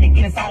for you, let it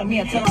get inside of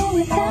me. I tell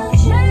you.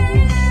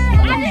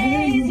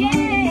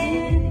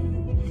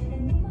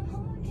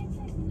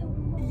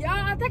 Y'all,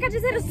 I think I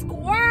just hit a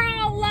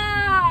squirrel.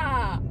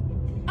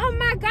 Oh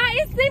my God,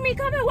 it see me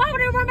coming. Why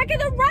would it run back in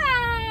the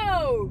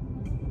road?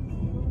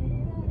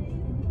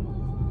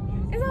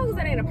 As long as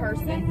it ain't a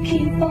person.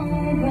 Keep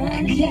on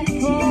running,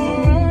 keep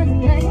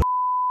on running.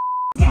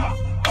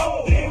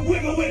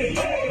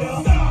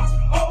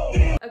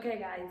 Okay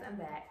guys, I'm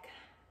back.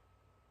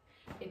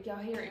 If y'all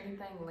hear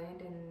anything,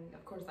 Landon,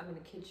 of course I'm in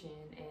the kitchen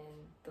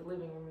and the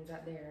living room is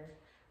out there.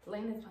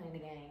 Landon's playing the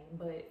game,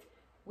 but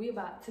we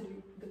about to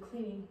do the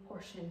cleaning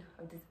portion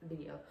of this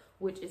video,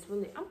 which is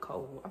really, I'm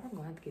cold. I'm probably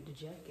gonna have to get the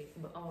jacket,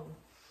 but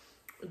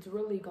it's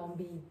really gonna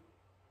be,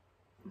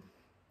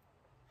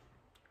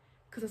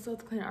 cause I still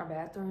have to clean our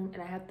bathroom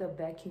and I have to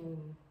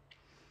vacuum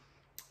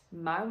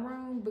my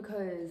room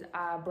because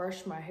I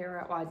brushed my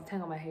hair out, well, I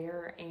detangled my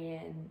hair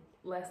and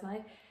last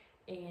night,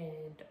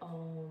 and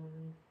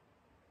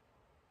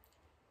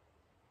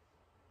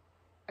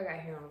I got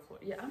hair on the floor.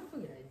 Yeah, I'm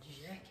gonna get a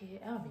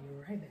jacket. I'll be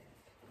right back.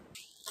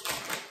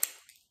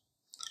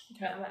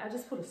 Okay, I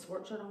just put a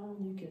sweatshirt on.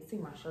 You can see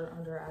my shirt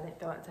under. I didn't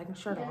feel like taking the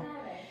shirt off.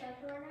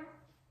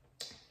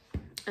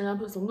 And I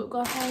put some lip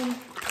gloss on,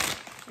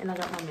 and I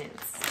got my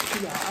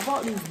mints. Yeah, I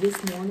bought these this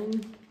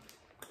morning,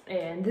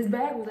 and this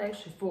bag was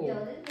actually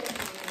full,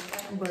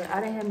 but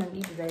I didn't have nothing to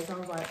eat today, so I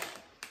was like,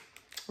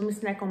 let me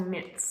snack on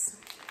mints.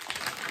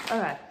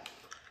 Okay,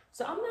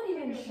 so I'm not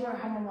even sure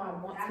how long I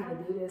want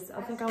to do this.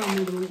 I think I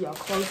want to move y'all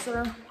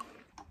closer.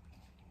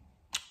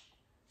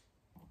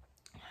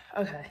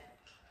 Okay.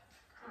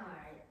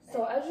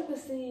 So as you can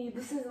see,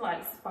 this is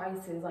like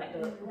spices, like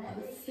the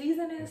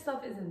seasoning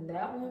stuff is in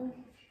that one.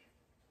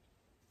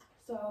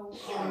 So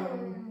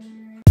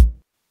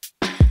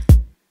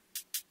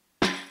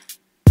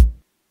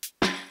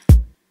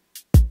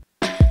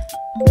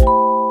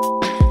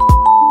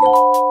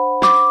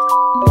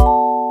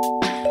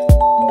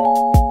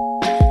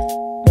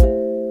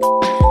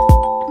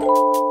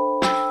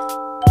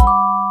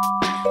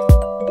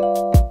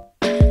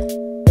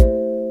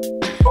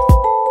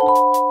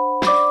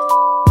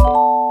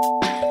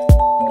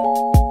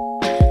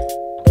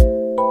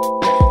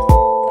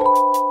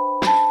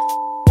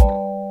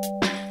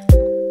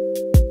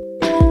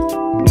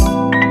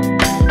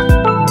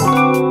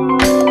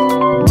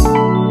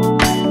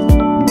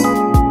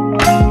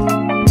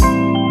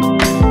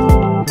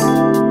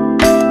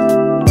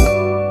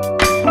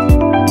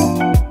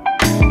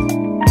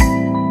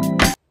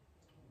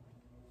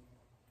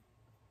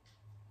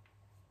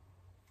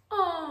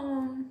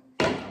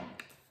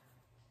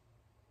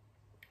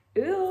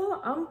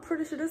I'm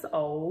pretty sure this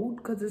old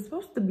because it's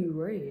supposed to be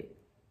red.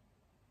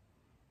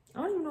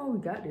 I don't even know who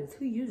got this.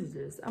 Who uses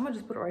this? I'm gonna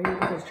just put it right here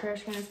because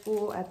trash can is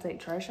full. I have to take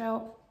trash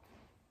out.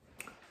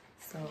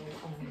 So,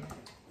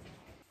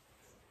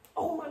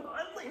 oh my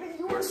God, Lena,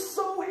 you are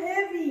so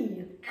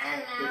heavy.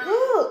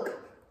 Look.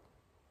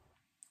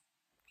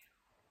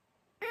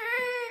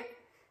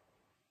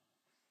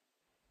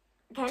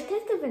 Can I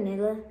taste the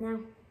vanilla now?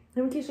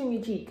 Let me kiss you on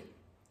your cheek.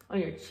 On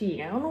your cheek.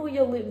 I don't know where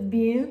your lips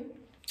been.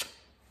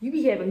 You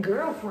be having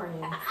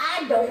girlfriends.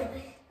 I don't.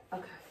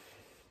 Okay.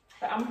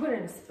 I'm putting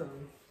in a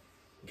spoon.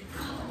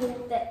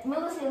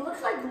 Melissa, it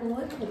looks like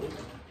liquid.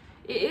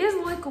 It is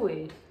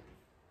liquid.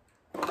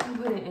 I'm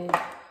putting it in.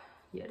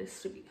 Yeah,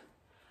 this should be.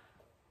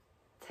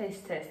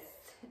 Taste test.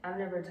 I've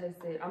never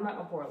tasted. I'm not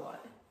gonna pour a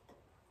lot.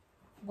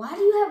 Why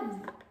do you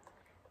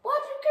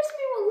kiss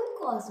me with lip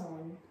gloss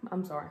on?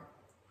 I'm sorry.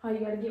 Oh, you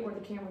gotta get where the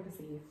camera can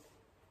see you.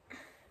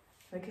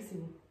 I can see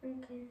you.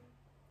 Okay.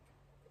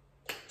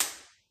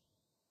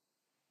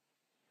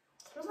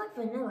 Smells like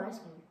vanilla ice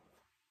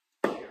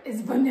cream.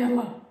 It's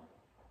vanilla.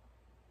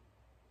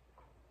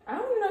 I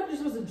don't even know if you're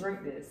supposed to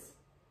drink this.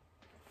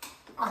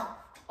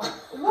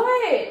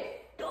 What?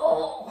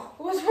 Oh,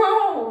 What's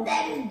wrong?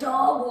 that is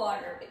dog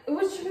water.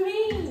 What you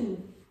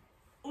mean?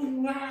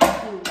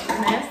 Nasty.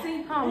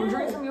 Nasty? Huh?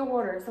 Drink some of your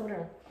water. It's over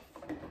there.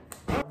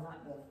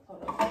 Not good.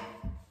 Hold on.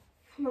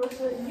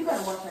 Melissa, You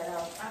gotta wash that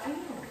out. I know.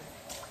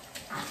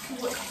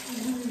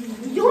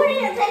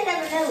 tastes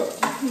like vanilla.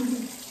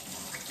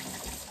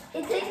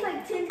 It tastes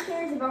like 10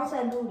 cans of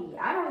outside booty.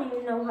 I don't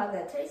even know how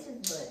that tastes,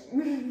 but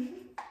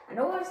I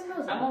know what it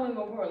smells like. I'm only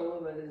gonna pour a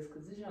little bit of this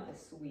because this junk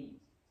is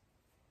sweet.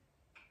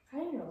 How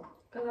do you know?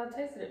 Because I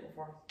tasted it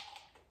before.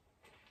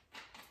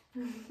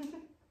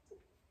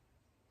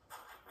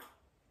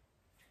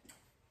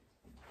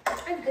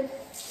 It's good.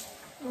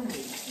 Come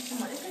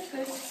on, it tastes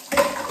good.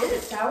 Is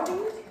it sour to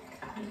you?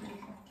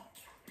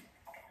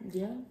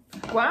 Yeah.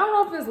 Well, I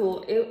don't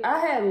know if I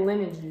had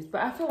lemon juice,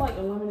 but I feel like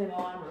the lemon and the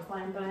lime are the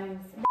same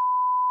things.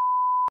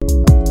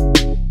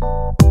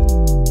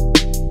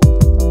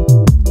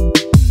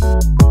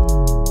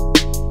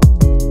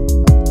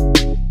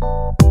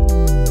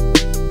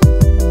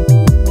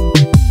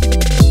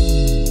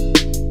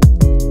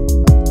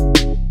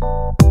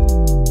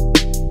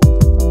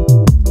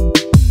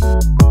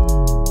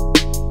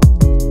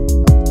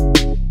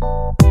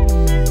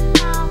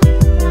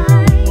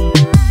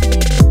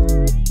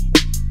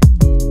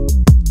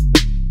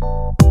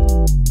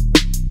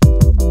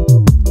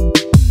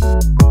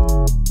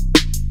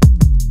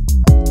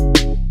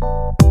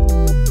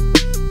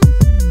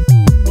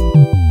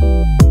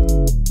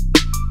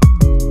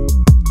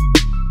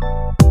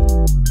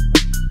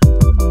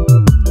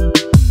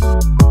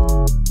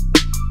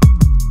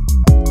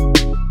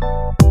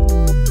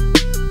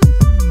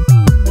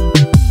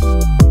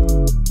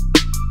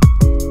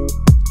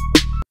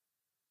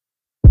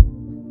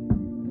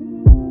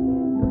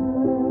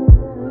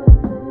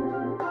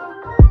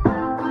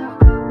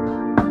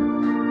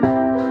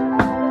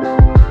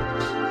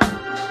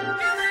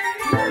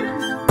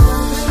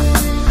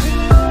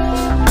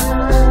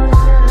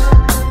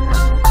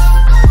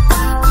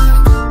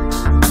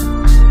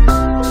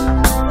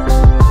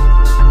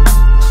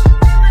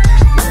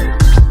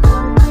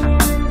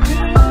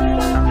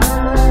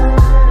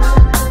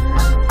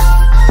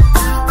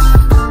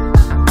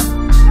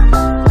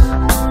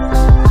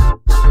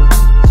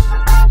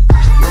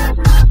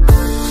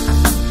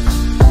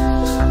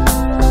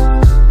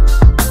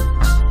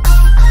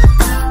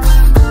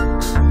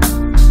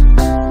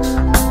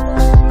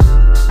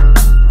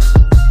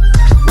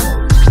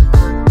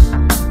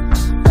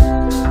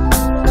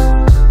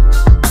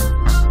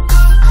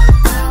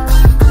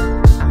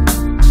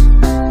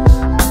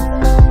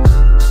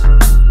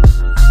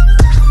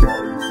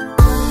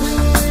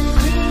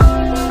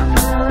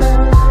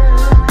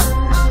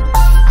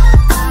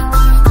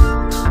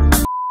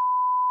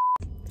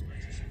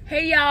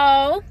 Hey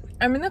y'all,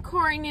 I'm in the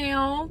car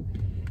now,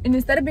 and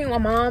instead of being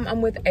with my mom,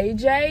 I'm with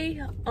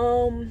AJ.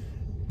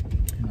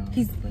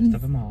 He's the best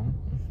of them all.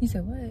 You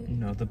said what? You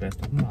know, the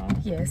best of them all.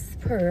 Yes,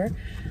 per.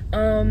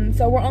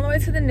 So we're on the way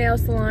to the nail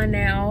salon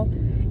now,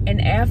 and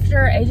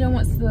after AJ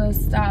wants to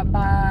stop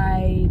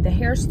by the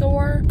hair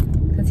store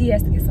because he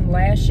has to get some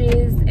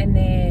lashes, and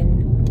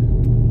then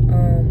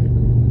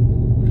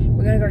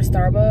we're gonna go to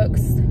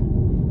Starbucks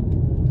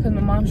because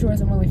my mom, she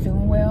wasn't really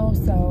feeling well,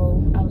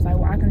 so I was like,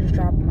 well, I can just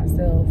drop it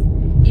myself.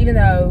 Even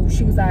though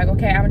she was like,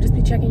 okay, I'm gonna just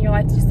be checking your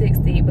life to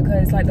 60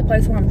 because like the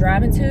place where I'm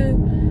driving to,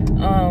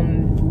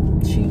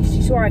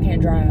 she swore I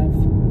can't drive.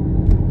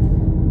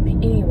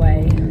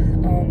 Anyway,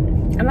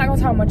 I'm not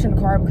gonna talk much in the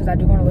car because I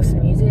do want to listen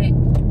to music,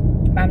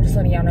 but I'm just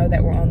letting y'all know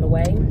that we're on the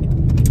way,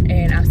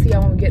 and I'll see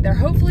y'all when we get there.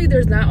 Hopefully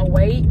there's not a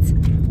wait.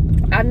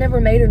 I've never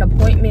made an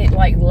appointment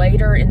like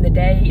later in the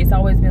day. It's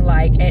always been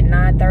like at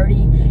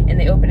 9:30 and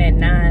they open at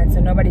 9,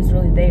 so nobody's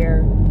really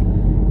there.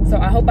 So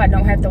I hope I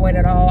don't have to wait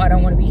at all. I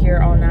don't want to be here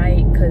all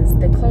night because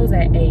they close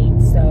at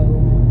 8.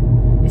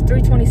 So it's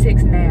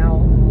 3:26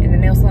 now, and the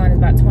nail salon is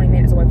about 20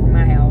 minutes away from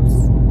my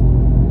house.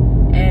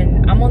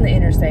 And I'm on the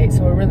interstate,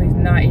 so it really is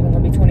not even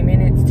going to be 20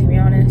 minutes, to be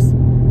honest.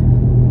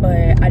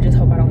 But I just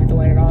hope I don't have to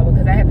wait at all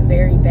because I have a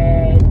very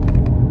bad,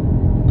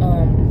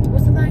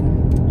 what's the thing?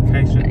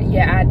 Patience.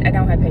 Yeah, I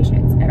don't have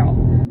patience at all.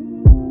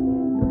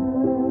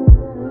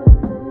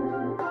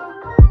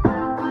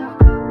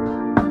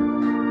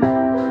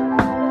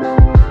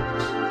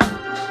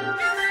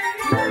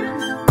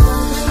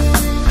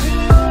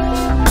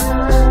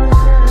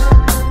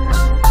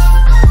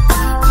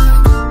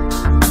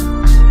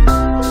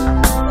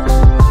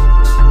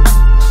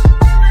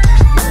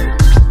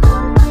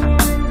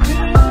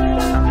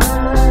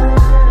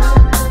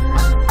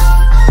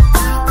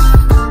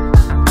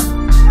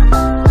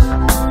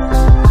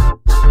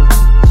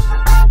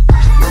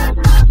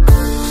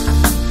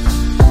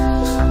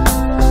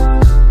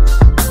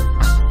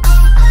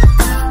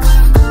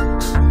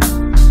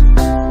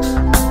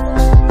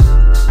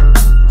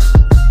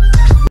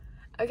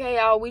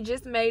 We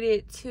just made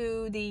it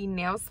to the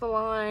nail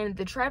salon.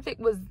 The traffic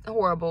was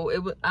horrible.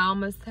 I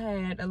almost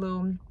had a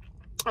little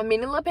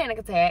panic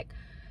attack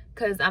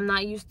because I'm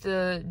not used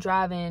to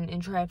driving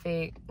in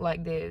traffic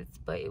like this,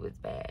 but it was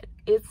bad.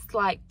 It's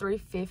like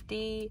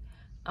 3:50.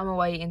 I'm gonna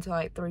wait until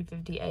like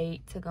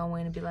 3:58 to go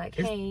in and be like,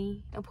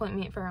 hey,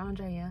 appointment for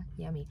Andrea.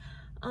 Yummy.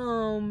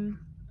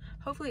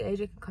 Hopefully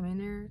AJ can come in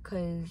there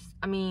because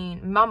I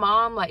mean my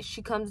mom, like,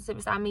 she comes to sit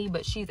beside me,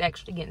 but she's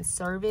actually getting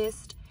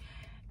serviced.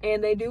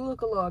 And they do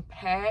look a little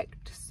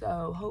packed,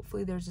 so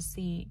hopefully there's a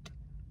seat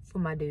for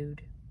my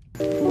dude.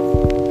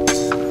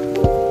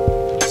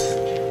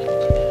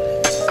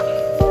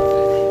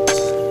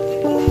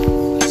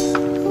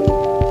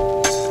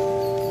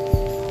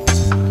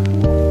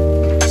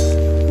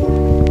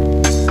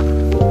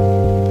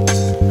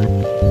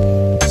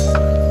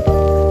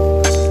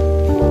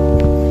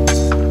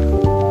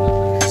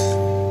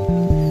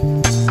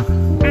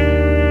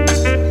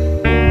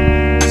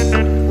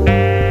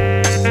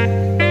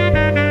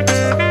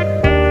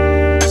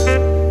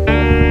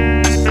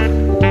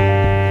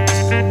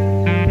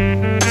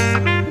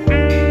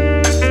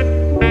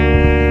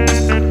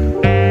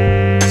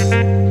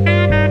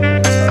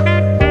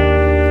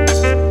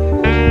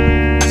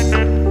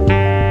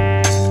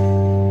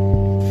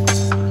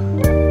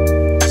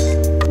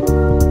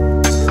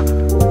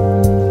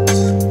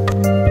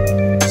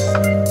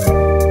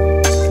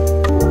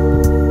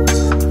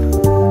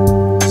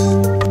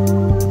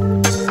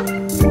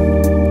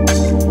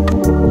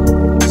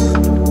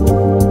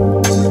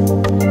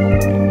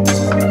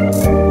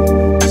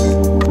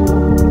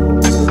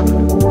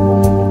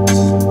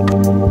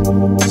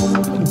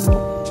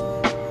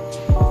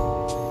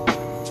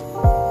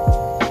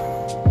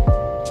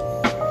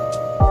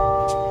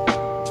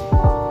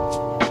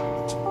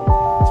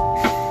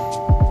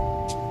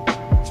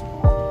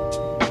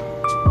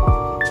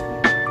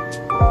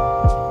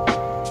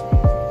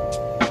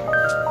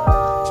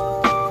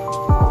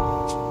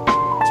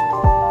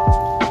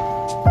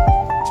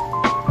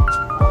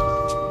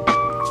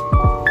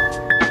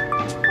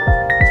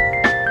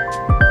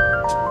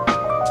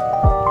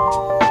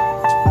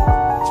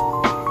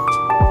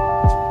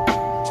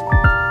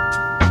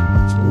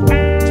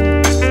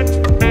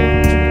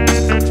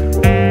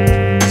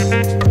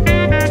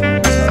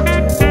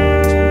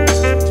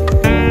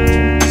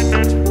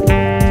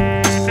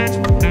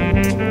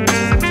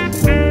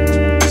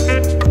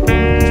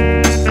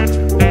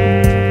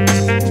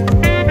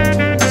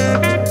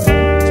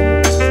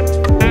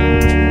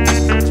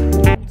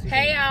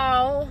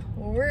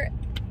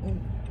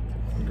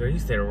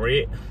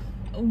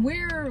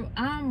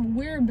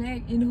 We're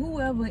back, and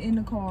whoever in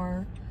the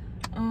car,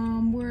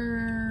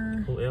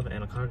 whoever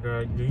in the car,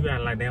 girl, do you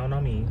act like they don't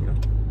know me?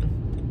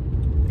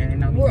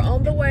 We're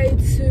on the way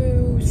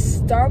to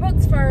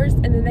Starbucks first,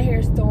 and then the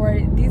hair store.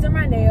 These are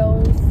my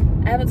nails.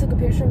 I haven't took a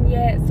picture of them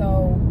yet,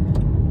 so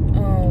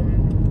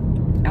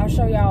I'll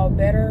show y'all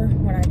better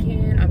when I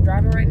can. I'm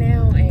driving right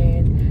now,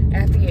 and I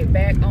have to get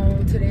back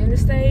on to the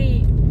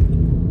interstate,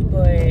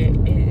 but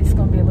it's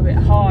gonna be a little bit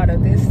harder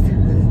this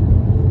time.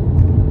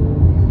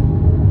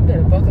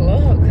 Better buckle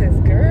up, cause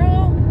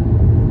girl.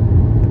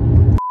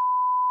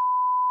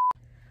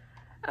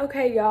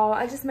 Okay, y'all,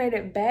 I just made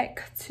it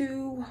back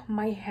to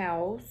my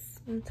house.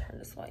 Let me turn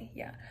this way,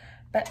 yeah.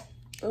 But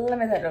let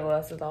me take the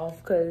glasses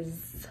off,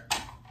 cause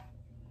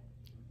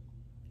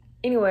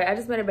anyway, I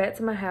just made it back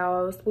to my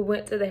house. We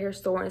went to the hair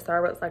store and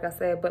Starbucks, like I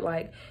said, but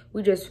like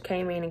we just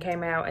came in and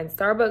came out. And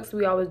Starbucks,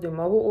 we always do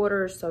mobile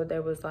orders, so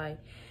there was like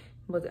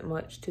wasn't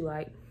much to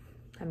like.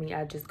 I mean,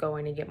 I just go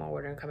in and get my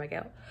order and come back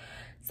out.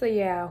 So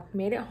yeah,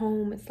 made it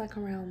home. It's like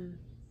around,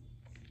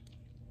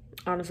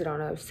 honestly don't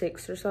know,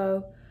 6 or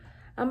so.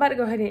 I'm about to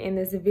go ahead and end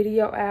this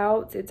video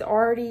out. It's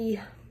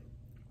already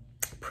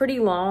pretty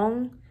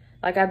long.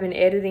 Like I've been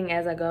editing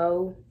as I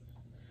go.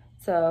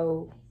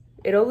 So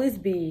it'll at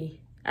least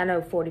be, I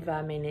know,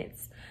 45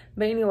 minutes.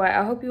 But anyway,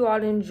 I hope you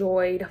all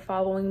enjoyed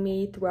following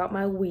me throughout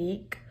my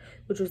week,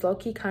 which was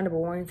low-key kind of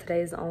boring. Today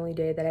is the only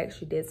day that I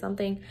actually did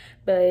something.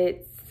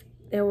 But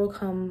there will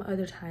come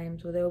other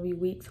times where there will be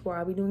weeks where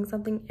I'll be doing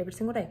something every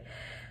single day.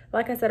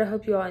 Like I said, I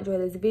hope you all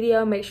enjoyed this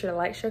video. Make sure to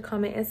like, share,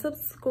 comment, and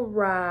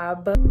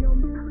subscribe.